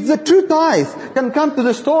 If the true tithe can come to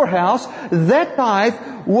the storehouse, that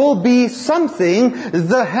tithe will be something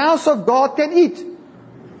the house of God can eat.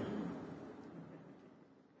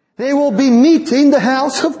 There will be meat in the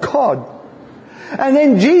house of God. And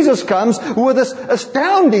then Jesus comes with this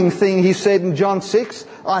astounding thing He said in John 6.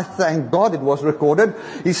 I thank God it was recorded.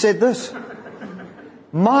 He said this,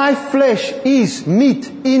 my flesh is meat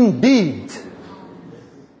indeed.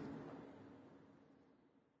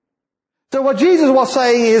 So what Jesus was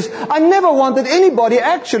saying is, I never wanted anybody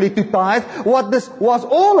actually to tithe. What this was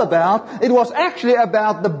all about, it was actually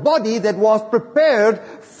about the body that was prepared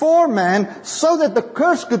for man so that the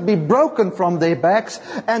curse could be broken from their backs,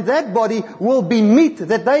 and that body will be meat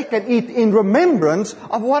that they can eat in remembrance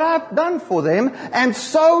of what I've done for them, and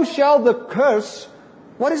so shall the curse,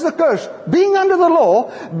 what is the curse? Being under the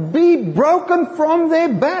law, be broken from their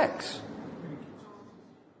backs.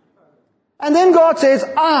 And then God says,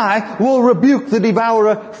 I will rebuke the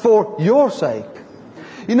devourer for your sake.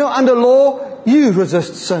 Under law, you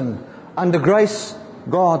resist sin. Under grace,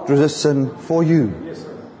 God resists sin for you. Yes,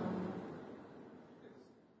 sir.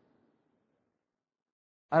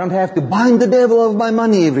 I don't have to bind the devil of my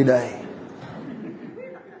money every day.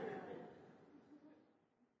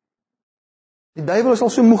 Die duiwel is al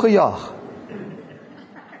so moeg gejaag.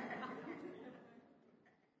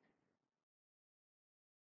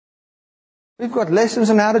 We've got lessons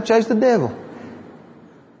on how to chase the devil.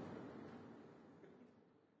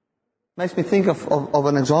 Makes me think of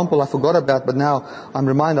an example I forgot about, but now I'm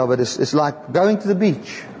reminded of it. It's like going to the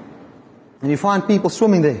beach, and you find people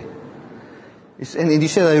swimming there. And you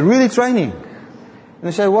say, they're really training. And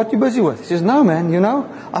they say, what are you busy with? He says, no man,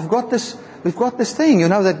 we've got this thing,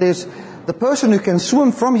 that there's the person who can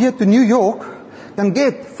swim from here to New York can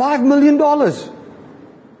get $5 million.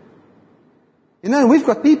 We've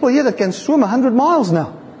got people here that can swim 100 miles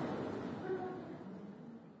now.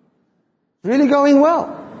 Really going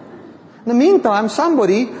well. In the meantime,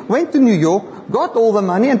 somebody went to New York, got all the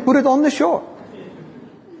money and put it on the shore.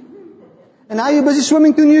 And now you're busy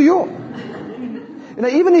swimming to New York.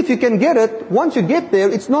 Even if you can get it, once you get there,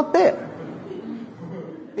 it's not there.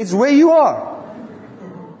 It's where you are.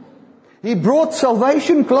 He brought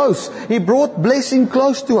salvation close. He brought blessing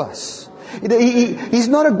close to us. He's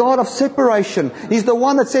not a God of separation. He's the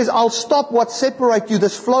one that says, I'll stop what separates you,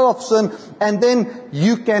 this flow of sin, and then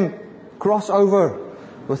you can cross over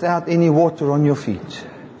without any water on your feet.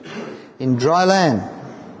 In dry land.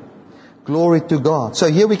 Glory to God. So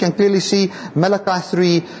here we can clearly see Malachi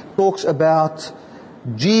 3 talks about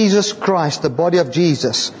Jesus Christ, the body of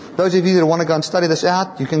Jesus. Those of you that want to go and study this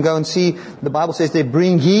out, you can go and see, the Bible says they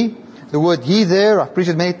bring ye. The word ye there, I've preached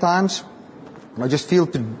it many times. I just feel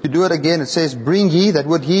to do it again. It says, bring ye. That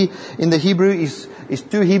word ye in the Hebrew is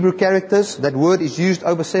 2 Hebrew characters. That word is used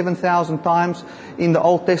over 7,000 times in the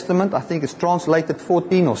Old Testament. I think it's translated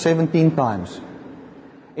 14 or 17 times.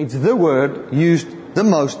 It's the word used the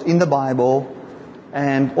most in the Bible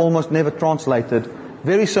and almost never translated.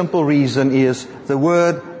 Very simple reason is the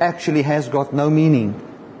word actually has got no meaning.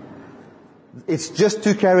 It's just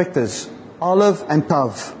 2 characters. Aleph and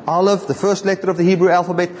Tav. Aleph, the first letter of the Hebrew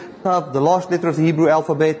alphabet. Tav, the last letter of the Hebrew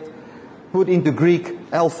alphabet. Put into Greek,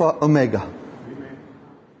 Alpha, Omega. Amen.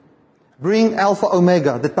 Bring Alpha,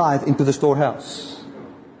 Omega, the tithe, into the storehouse.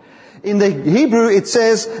 In the Hebrew, it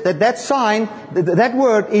says that sign, that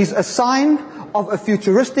word is a sign of a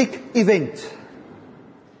futuristic event.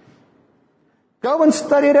 Go and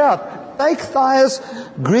study it out. Take Thayer's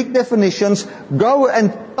Greek definitions, go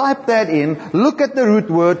and type that in, look at the root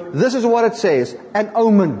word, this is what it says, an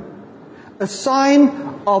omen. A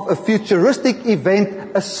sign of a futuristic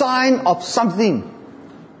event, a sign of something.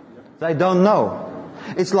 They don't know.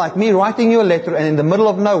 It's like me writing you a letter and in the middle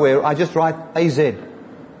of nowhere I just write AZ.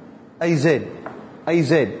 AZ.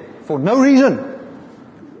 AZ. For no reason.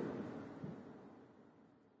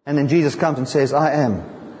 And then Jesus comes and says, I am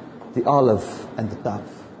the Aleph and the Tav.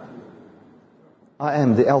 I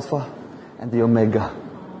am the Alpha and the Omega.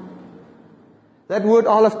 That word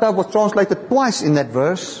Aleph Tav was translated twice in that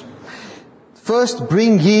verse. First,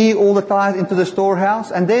 bring ye all the tithe into the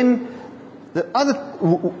storehouse. And then the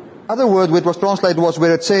other word which was translated was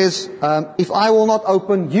where it says, if I will not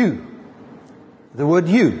open you. The word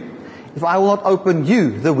you. If I will not open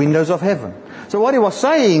you the windows of heaven. So what he was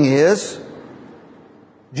saying is,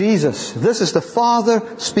 Jesus. This is the Father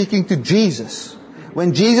speaking to Jesus.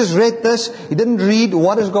 When Jesus read this, He didn't read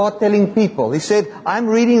what is God telling people. He said, I'm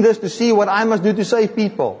reading this to see what I must do to save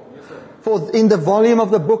people. Yes, for in the volume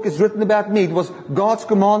of the book is written about me. It was God's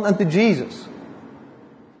command unto Jesus.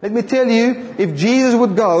 Let me tell you, if Jesus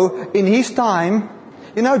would go in His time,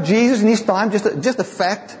 Jesus in His time, just a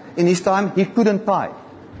fact, in His time, He couldn't tithe.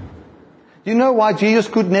 Do you know why Jesus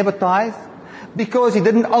could never tithe? Because He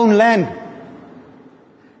didn't own land.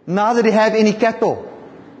 Neither did He have any cattle.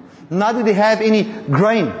 Neither did He have any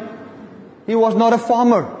grain. He was not a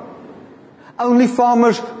farmer. Only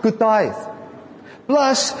farmers could tithe.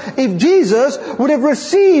 Plus, if Jesus would have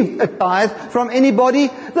received a tithe from anybody,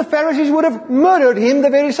 the Pharisees would have murdered Him the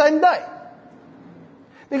very same day.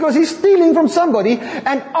 Because He's stealing from somebody,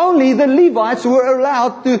 and only the Levites were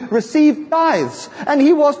allowed to receive tithes. And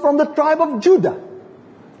He was from the tribe of Judah.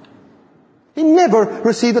 He never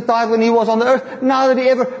received a tithe when He was on the earth. Neither did He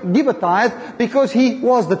ever give a tithe, because He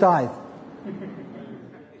was the tithe.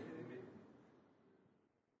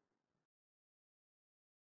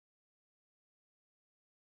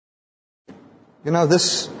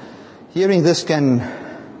 Hearing this can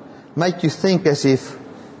make you think as if,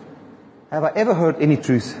 have I ever heard any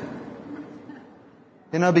truth?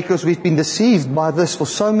 Because we've been deceived by this for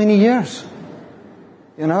so many years.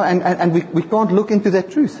 And we can't look into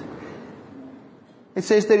that truth. It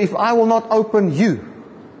says that if I will not open you,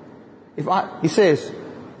 He says,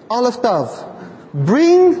 Aleph Tav,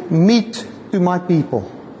 bring meat to my people,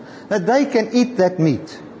 that they can eat that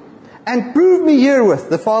meat. And prove me herewith,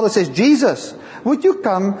 the Father says, Jesus, would you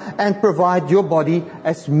come and provide your body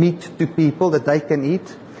as meat to people that they can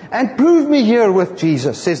eat? And prove me herewith,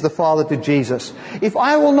 Jesus, says the Father to Jesus, if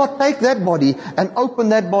I will not take that body and open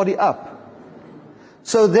that body up,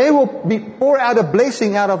 so there will be pour out a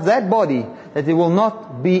blessing out of that body, that there will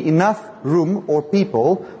not be enough room or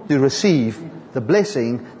people to receive the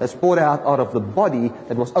blessing that's poured out of the body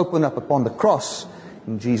that was opened up upon the cross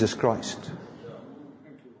in Jesus Christ.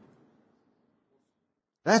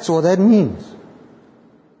 That's what that means.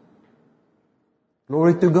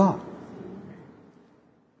 Glory to God.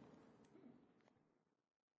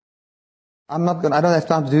 I don't have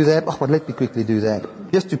time to do that, but let me quickly do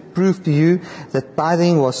that. Just to prove to you that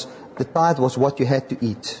the tithe was what you had to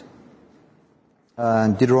eat.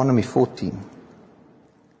 Deuteronomy 14.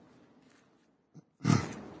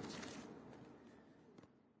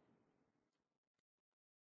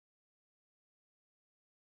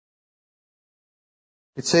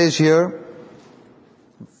 It says here,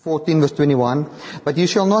 14 verse 21, but you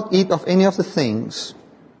shall not eat of any of the things,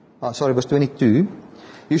 verse 22,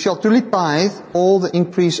 you shall truly tithe all the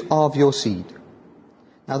increase of your seed.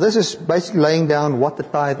 Now this is basically laying down what the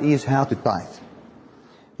tithe is, how to tithe.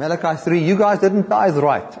 Malachi 3, you guys didn't tithe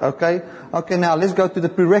right, okay? Okay, now let's go to the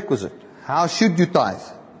prerequisite. How should you tithe?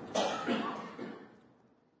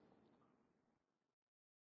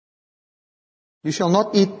 You shall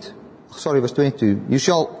not eat, verse 22, you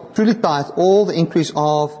shall truly tithe all the increase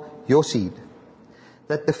of your seed,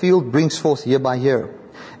 that the field brings forth year by year.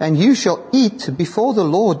 And you shall eat before the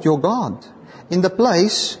Lord your God, in the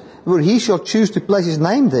place where he shall choose to place his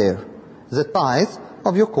name there, the tithe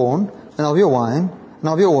of your corn, and of your wine, and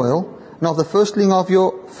of your oil, and of the firstling of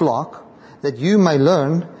your flock, that you may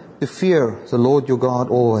learn to fear the Lord your God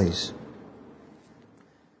always.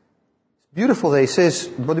 Beautiful there. He says,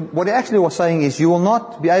 but what he actually was saying is, you will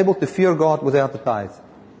not be able to fear God without the tithe.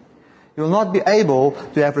 You will not be able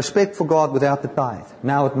to have respect for God without the tithe.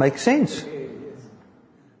 Now it makes sense.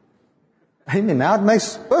 Amen. Now it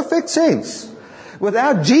makes perfect sense.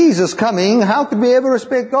 Without Jesus coming, how could we ever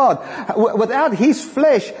respect God? Without His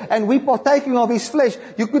flesh, and we partaking of His flesh,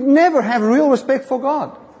 you could never have real respect for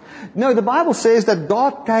God. No, the Bible says that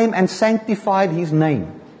God came and sanctified His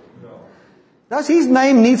name. Does His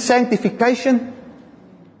name need sanctification?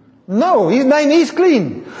 No, His name is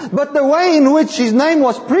clean. But the way in which His name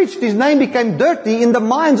was preached, His name became dirty in the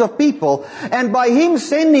minds of people. And by Him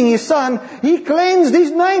sending His Son, He cleansed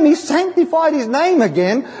His name. He sanctified His name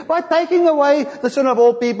again by taking away the sin of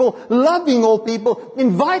all people, loving all people,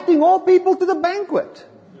 inviting all people to the banquet.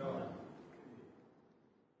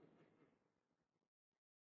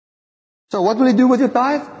 So what will He do with your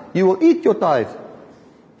tithe? You will eat your tithe.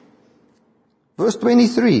 Verse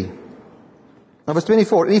 23. Now verse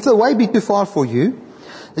 24. If the way be too far for you,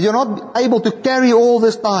 that you're not able to carry all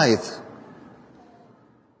this tithe,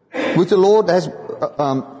 which the Lord has,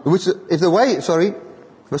 verse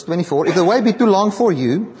 24. If the way be too long for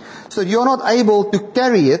you, so that you're not able to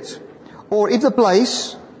carry it, or if the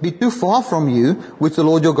place be too far from you, which the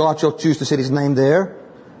Lord your God shall choose to set His name there,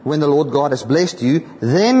 when the Lord God has blessed you,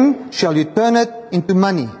 then shall you turn it into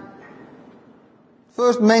money.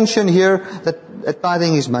 First mention here that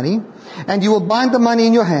tithing is money. And you will bind the money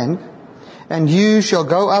in your hand, and you shall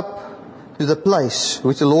go up to the place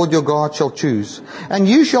which the Lord your God shall choose. And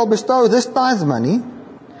you shall bestow this tithe money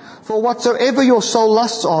for whatsoever your soul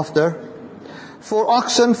lusts after, for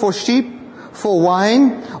oxen, for sheep, for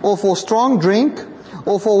wine, or for strong drink,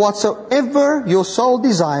 or for whatsoever your soul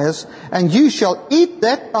desires, and you shall eat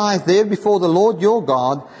that tithe there before the Lord your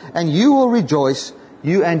God, and you will rejoice,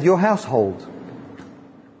 you and your household.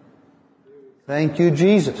 Thank you,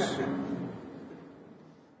 Jesus.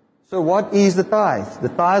 So what is the tithe? The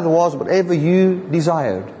tithe was whatever you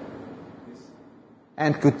desired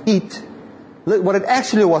and could eat. Look, what it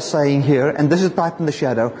actually was saying here, and this is type in the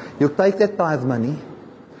shadow, you'll take that tithe money,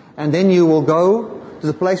 and then you will go to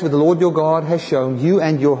the place where the Lord your God has shown you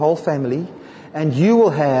and your whole family, and you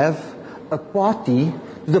will have a party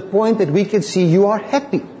to the point that we can see you are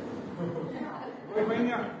happy.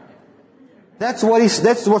 That's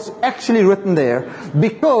what's actually written there.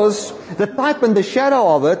 Because the type and the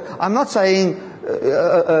shadow of it, I'm not saying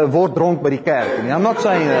word dronk by die kerk. I'm not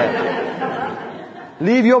saying that.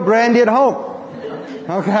 Leave your brandy at home.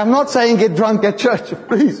 Okay, I'm not saying get drunk at church,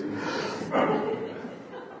 please.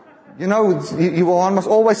 You know, one must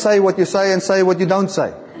always say what you say and say what you don't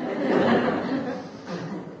say.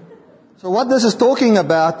 So what this is talking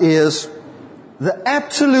about is the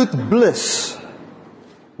absolute bliss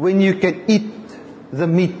when you can eat the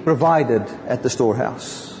meat provided at the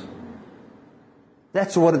storehouse.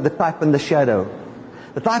 That's what the type and the shadow.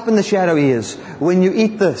 The type and the shadow is, when you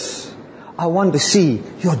eat this, I want to see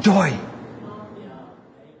your joy.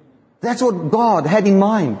 That's what God had in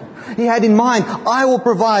mind. He had in mind, I will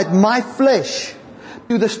provide my flesh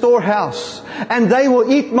to the storehouse, and they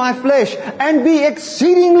will eat my flesh and be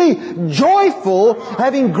exceedingly joyful,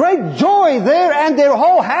 having great joy there and their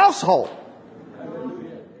whole household.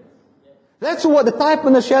 That's what the type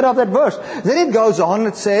and the shadow of that verse. Then it goes on,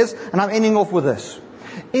 it says, and I'm ending off with this.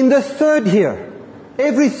 In the third year,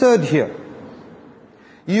 every third year,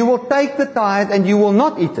 you will take the tithe and you will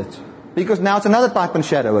not eat it. Because now it's another type and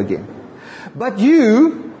shadow again. But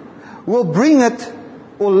you will bring it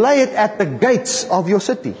or lay it at the gates of your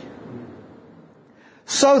city.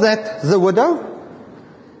 So that the widow,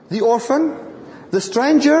 the orphan, the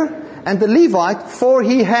stranger, and the Levite, for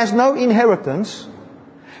he has no inheritance,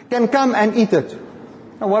 can come and eat it.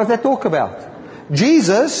 Now what does that talk about?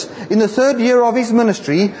 Jesus, in the third year of His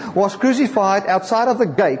ministry, was crucified outside of the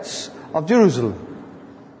gates of Jerusalem.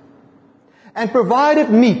 And provided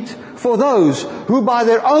meat for those who by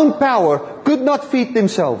their own power could not feed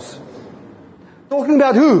themselves. Talking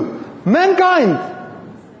about who? Mankind.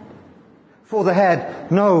 For they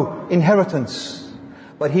had no inheritance.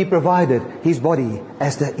 But He provided His body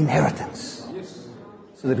as the inheritance.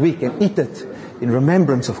 So that we can eat it in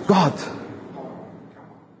remembrance of God.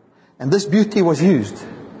 And this beauty was used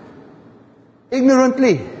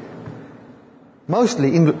ignorantly,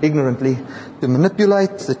 mostly ignorantly, to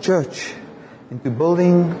manipulate the church into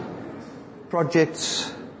building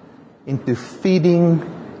projects, into feeding,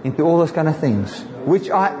 into all those kind of things, which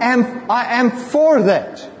I am for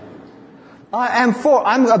that.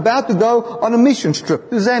 I'm about to go on a mission trip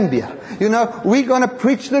to Zambia. We're going to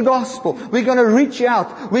preach the gospel. We're going to reach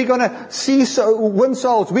out. We're going to win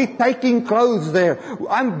souls. We're taking clothes there.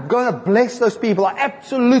 I'm going to bless those people. I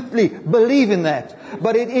absolutely believe in that.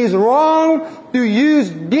 But it is wrong to use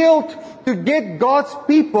guilt to get God's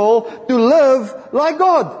people to live like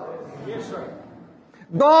God. Yes, sir.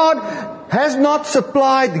 God has not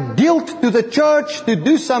supplied guilt to the church to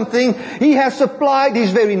do something. He has supplied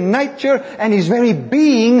His very nature and His very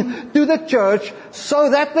being to the church so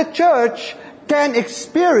that the church can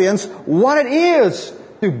experience what it is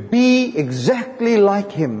to be exactly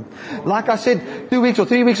like Him. Like I said 2 weeks or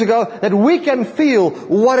 3 weeks ago, that we can feel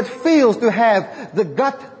what it feels to have the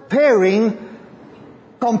gut-tearing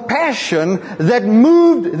compassion that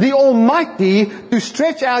moved the Almighty to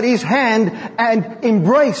stretch out His hand and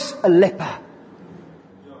embrace a leper.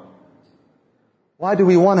 Why do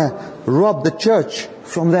we want to rob the church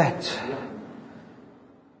from that?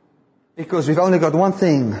 Because we've only got one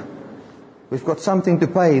thing. We've got something to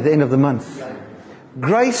pay at the end of the month.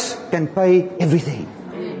 Grace can pay everything.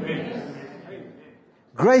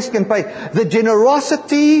 Grace can pay. The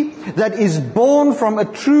generosity that is born from a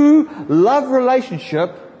true love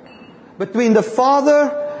relationship between the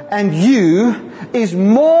Father and you is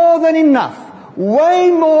more than enough,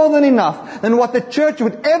 way more than enough than what the church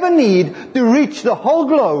would ever need to reach the whole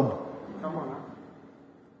globe. Come on.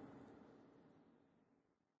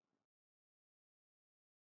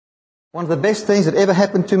 One of the best things that ever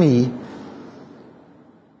happened to me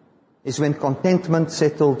is when contentment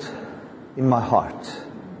settled in my heart.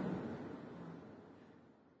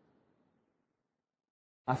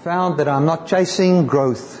 I found that I'm not chasing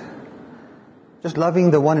growth, just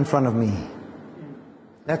loving the one in front of me.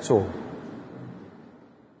 That's all.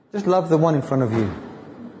 Just love the one in front of you.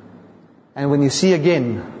 And when you see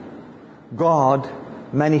again, God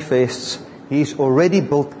manifests He's already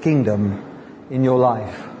built kingdom in your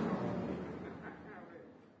life.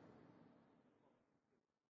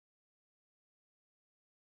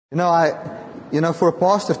 For a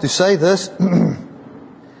pastor to say this,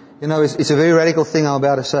 it's a very radical thing I'm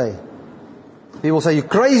about to say. People say, you're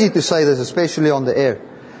crazy to say this, especially on the air.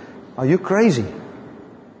 Are you crazy?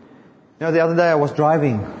 The other day I was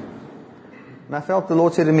driving, and I felt the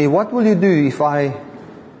Lord say to me, what will you do if I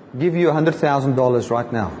give you $100,000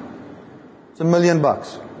 right now? It's $1 million.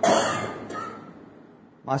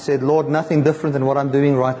 I said, Lord, nothing different than what I'm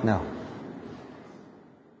doing right now.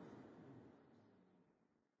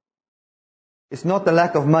 It's not the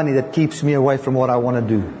lack of money that keeps me away from what I want to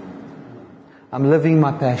do. I'm living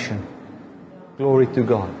my passion. Glory to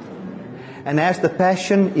God. And as the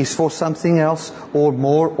passion is for something else or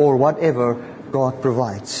more or whatever, God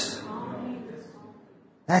provides.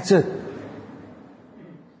 That's it.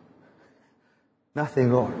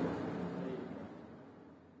 Nothing, Lord.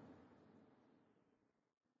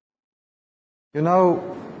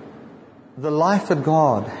 The life that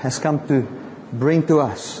God has come to bring to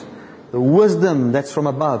us, the wisdom that's from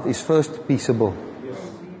above, is first peaceable.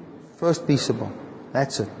 First peaceable.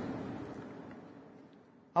 That's it.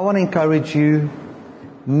 I want to encourage you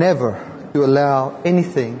never to allow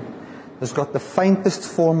anything that's got the faintest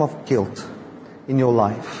form of guilt in your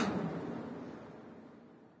life.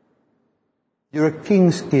 You're a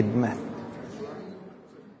king's kid, man.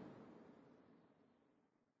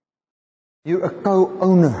 You're a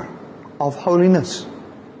co-owner of holiness.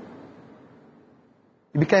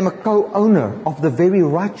 You became a co-owner of the very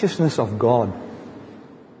righteousness of God.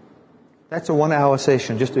 That's a 1-hour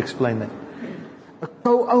session, just to explain that. A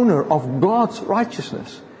co-owner of God's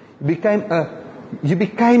righteousness. You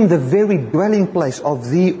became the very dwelling place of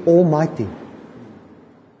the Almighty.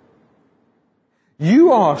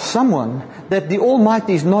 You are someone that the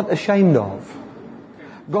Almighty is not ashamed of.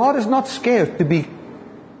 God is not scared to be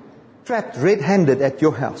trapped red-handed at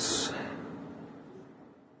your house.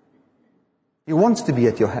 He wants to be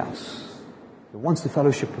at your house. He wants to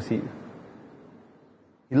fellowship with you.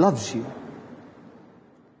 He loves you.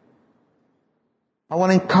 I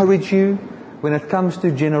want to encourage you when it comes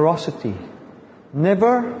to generosity,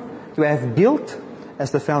 never to have guilt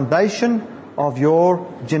as the foundation of your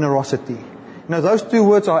generosity. Those two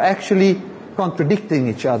words are actually contradicting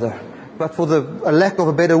each other. But for the lack of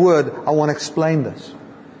a better word, I want to explain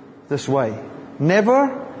this way.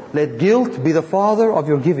 Never let guilt be the father of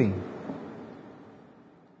your giving.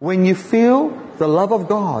 When you feel the love of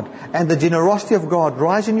God and the generosity of God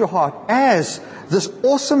rise in your heart as this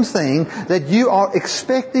awesome thing that you are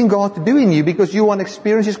expecting God to do in you because you want to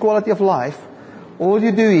experience His quality of life, All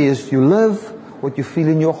you do is you live what you feel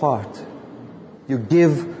in your heart. You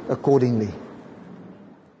give accordingly.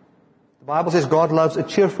 The Bible says God loves a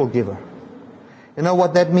cheerful giver. You know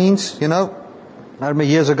what that means? I remember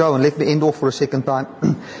years ago, and let me end off for a second time.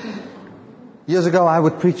 Years ago I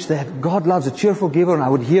would preach that God loves a cheerful giver, and I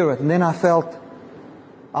would hear it, and then I felt,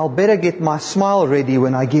 I'll better get my smile ready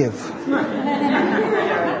when I give.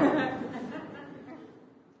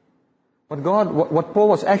 What Paul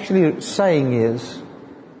was actually saying is,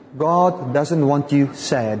 God doesn't want you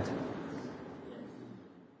sad.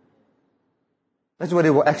 That's what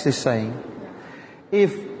he was actually saying.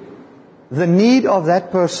 If the need of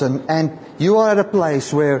that person, and you are at a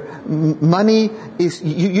place where money is,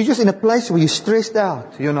 you're just in a place where you're stressed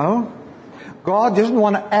out, God doesn't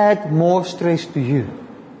want to add more stress to you.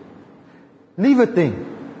 Leave it then.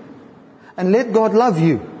 And let God love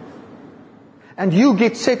you. And you'll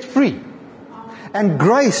get set free. And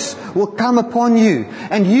grace will come upon you.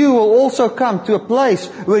 And you will also come to a place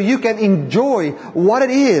where you can enjoy what it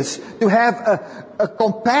is to have a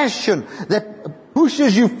compassion that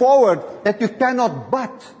pushes you forward, that you cannot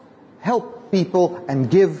but help people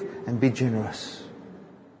and give and be generous.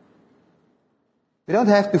 We don't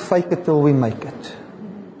have to fake it till we make it.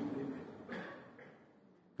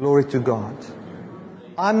 Glory to God.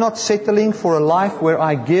 I'm not settling for a life where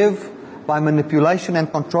I give by manipulation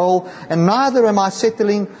and control, and neither am I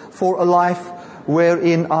settling for a life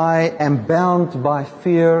wherein I am bound by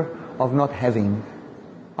fear of not having.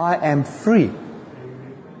 I am free.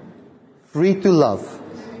 Free to love.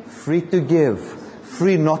 Free to give.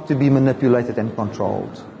 Free not to be manipulated and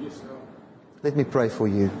controlled. Let me pray for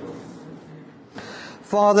you.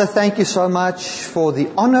 Father, thank you so much for the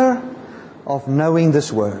honor of knowing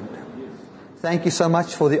this word. Thank you so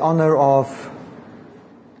much for the honor of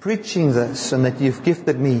preaching this, and that you've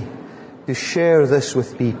gifted me to share this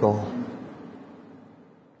with people.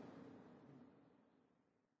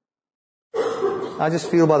 I just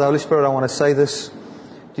feel by the Holy Spirit I want to say this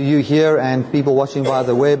to you here and people watching via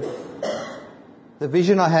the web. The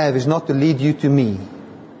vision I have is not to lead you to me.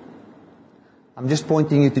 I'm just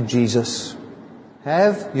pointing you to Jesus.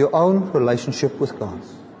 Have your own relationship with God.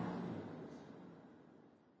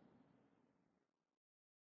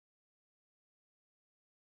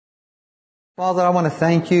 Father, I want to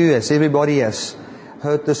thank you as everybody has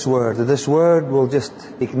heard this word. That this word will just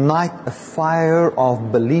ignite a fire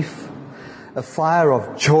of belief, a fire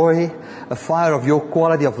of joy, a fire of your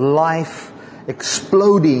quality of life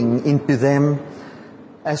exploding into them.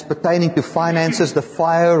 As pertaining to finances, the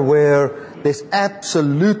fire where there's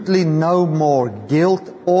absolutely no more guilt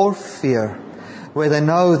or fear, where they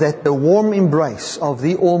know that the warm embrace of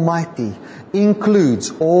the Almighty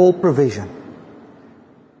includes all provision.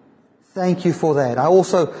 Thank you for that. I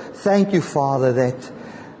also thank you, Father, that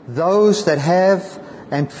those that have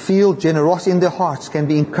and feel generosity in their hearts can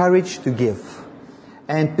be encouraged to give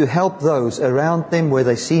and to help those around them where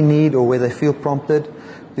they see need or where they feel prompted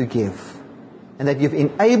to give. And that you've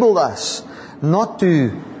enabled us not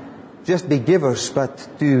to just be givers, but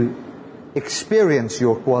to experience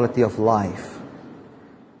your quality of life.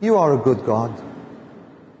 You are a good God.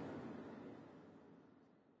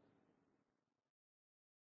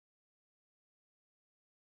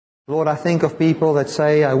 Lord, I think of people that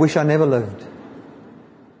say, I wish I never lived.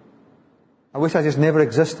 I wish I just never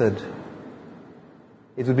existed.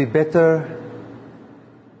 It would be better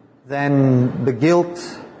than the guilt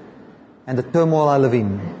and the turmoil I live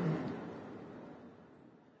in.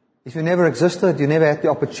 If you never existed, you never had the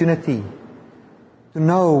opportunity to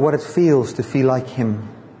know what it feels to feel like Him.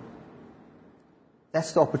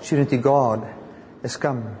 That's the opportunity God has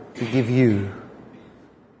come to give you.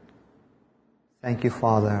 Thank you,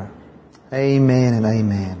 Father. Amen and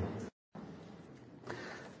amen.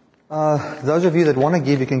 Those of you that want to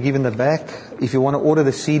give, you can give in the back. If you want to order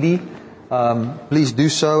the CD, please do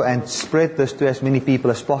so and spread this to as many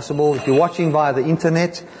people as possible. If you're watching via the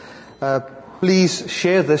internet, please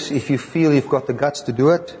share this if you feel you've got the guts to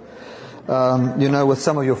do it. With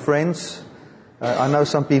some of your friends. I know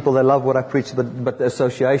some people, they love what I preach, but the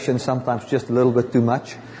association sometimes just a little bit too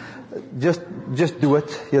much. Just do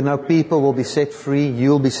it. People will be set free.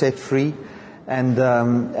 You'll be set free. And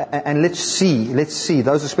let's see,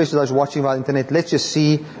 those, especially those watching via the internet, let's just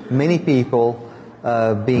see many people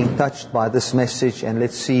being touched by this message, and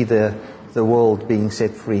let's see the world being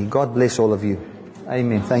set free. God bless all of you.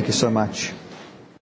 Amen. Thank you so much.